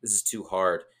is too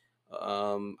hard.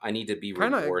 I need to be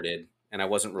rewarded. And I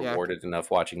wasn't rewarded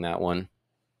enough watching that one.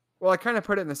 Well, I kind of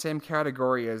put it in the same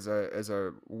category as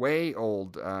a way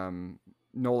old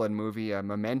Nolan movie,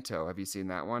 Memento. Have you seen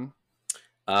that one?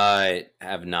 I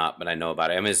have not, but I know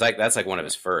about it. I mean, that's like one of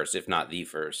his first, if not the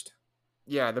first.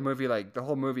 Yeah, the movie, like the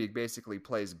whole movie basically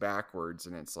plays backwards,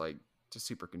 and it's like just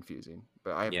super confusing.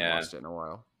 But I haven't watched it in a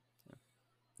while.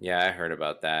 Yeah, I heard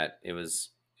about that. It was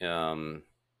kind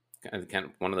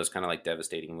of one of those kind of like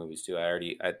devastating movies too.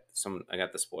 I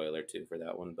got the spoiler too for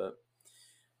that one, but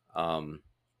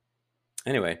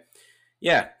anyway,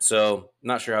 yeah. So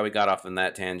not sure how we got off on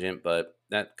that tangent, but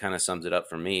that kind of sums it up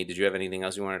for me. Did you have anything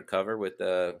else you wanted to cover with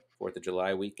the 4th of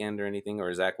July weekend or anything,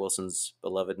 or Zach Wilson's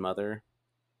beloved mother?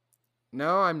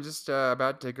 No, I'm just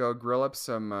about to go grill up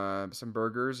some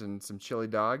burgers and some chili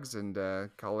dogs and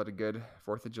call it a good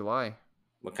 4th of July.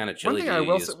 What kind of chili do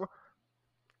you use?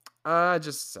 I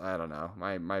don't know.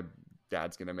 My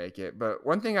dad's going to make it. But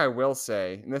one thing I will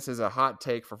say, and this is a hot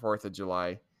take for 4th of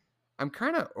July, I'm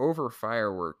kind of over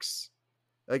fireworks.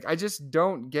 Like, I just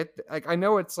don't get, like, I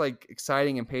know it's like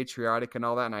exciting and patriotic and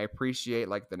all that, and I appreciate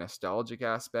like the nostalgic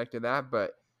aspect of that,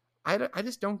 but I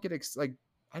just don't get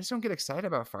excited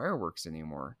about fireworks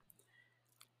anymore.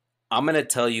 I'm going to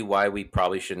tell you why we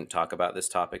probably shouldn't talk about this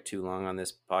topic too long on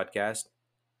this podcast,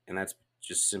 and that's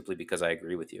just simply because I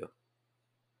agree with you.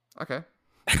 Okay.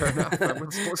 Fair enough.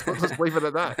 Let's leave it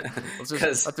at that.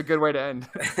 That's a good way to end.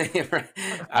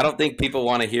 I don't think people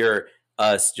want to hear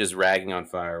us just ragging on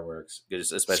fireworks,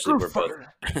 especially if we're both.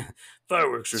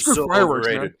 Fireworks are so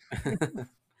overrated.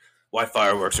 Why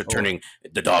fireworks are turning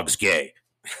the dogs gay.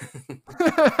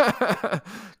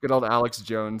 Good old Alex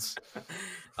Jones.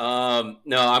 No,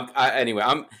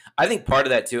 I think part of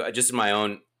that too, just in my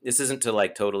own, this isn't to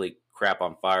like totally crap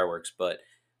on fireworks, but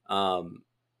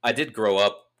I did grow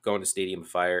up going to Stadium of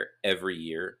Fire every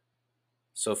year.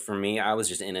 So for me, I was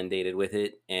just inundated with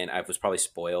it, and I was probably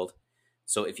spoiled.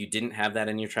 So if you didn't have that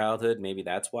in your childhood, maybe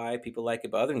that's why people like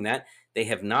it. But other than that, they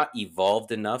have not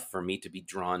evolved enough for me to be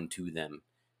drawn to them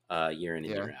year in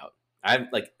and year out.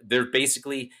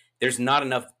 There's not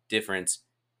enough difference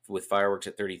with fireworks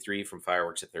at 33 from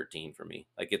fireworks at 13 for me.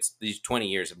 Like, it's these 20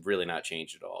 years have really not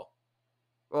changed at all.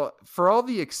 Well, for all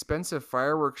the expensive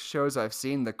fireworks shows I've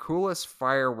seen, the coolest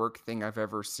firework thing I've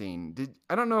ever seen.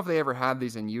 I don't know if they ever had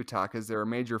these in Utah because they're a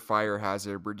major fire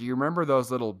hazard, but do you remember those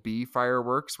little bee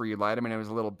fireworks where you light them and it was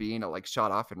a little bee and it like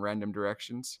shot off in random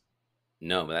directions?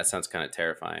 No, but that sounds kind of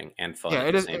terrifying and fun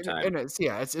at the same time. And it's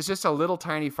just a little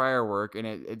tiny firework,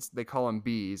 and they call them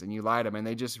bees, and you light them and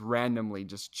they just randomly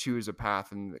just choose a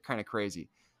path, and they're kind of crazy.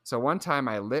 So one time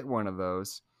I lit one of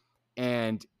those,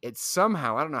 and it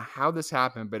somehow, I don't know how this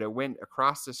happened, but it went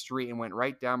across the street and went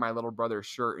right down my little brother's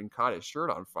shirt and caught his shirt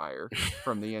on fire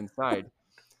from the inside.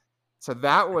 So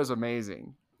that was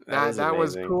amazing. That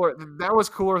was cooler. That was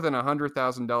cooler than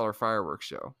 $100,000 fireworks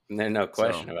show. There's no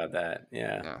question about that.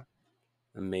 Yeah.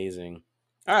 Amazing.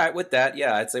 All right. With that,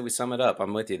 I'd say we sum it up.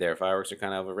 I'm with you there. Fireworks are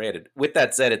kind of overrated. With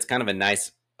that said, it's kind of a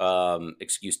nice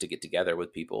excuse to get together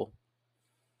with people.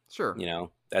 Sure.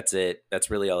 That's it.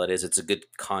 That's really all it is. It's a good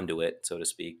conduit, so to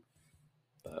speak.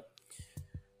 But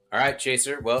all right,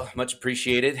 Chaser. Well, much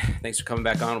appreciated. Thanks for coming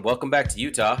back on. Welcome back to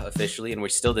Utah officially, and we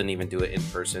still didn't even do it in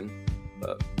person.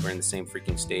 But we're in the same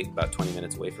freaking state, about 20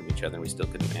 minutes away from each other, and we still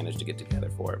couldn't manage to get together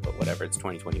for it. But whatever, it's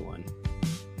 2021.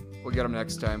 We'll get them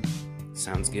next time.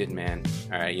 Sounds good, man.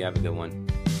 All right, you have a good one.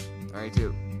 All right,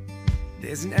 too.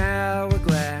 There's an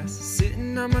hourglass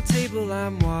sitting on my table,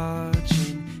 I'm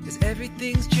watching as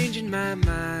everything's changing, my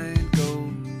mind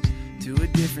goes to a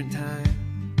different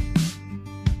time.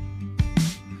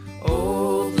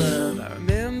 Old love, I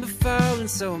remember falling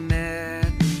so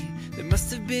madly. There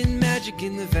must have been magic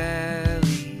in the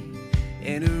valley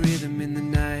and a rhythm in the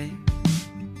night.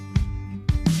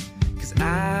 'Cause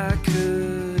I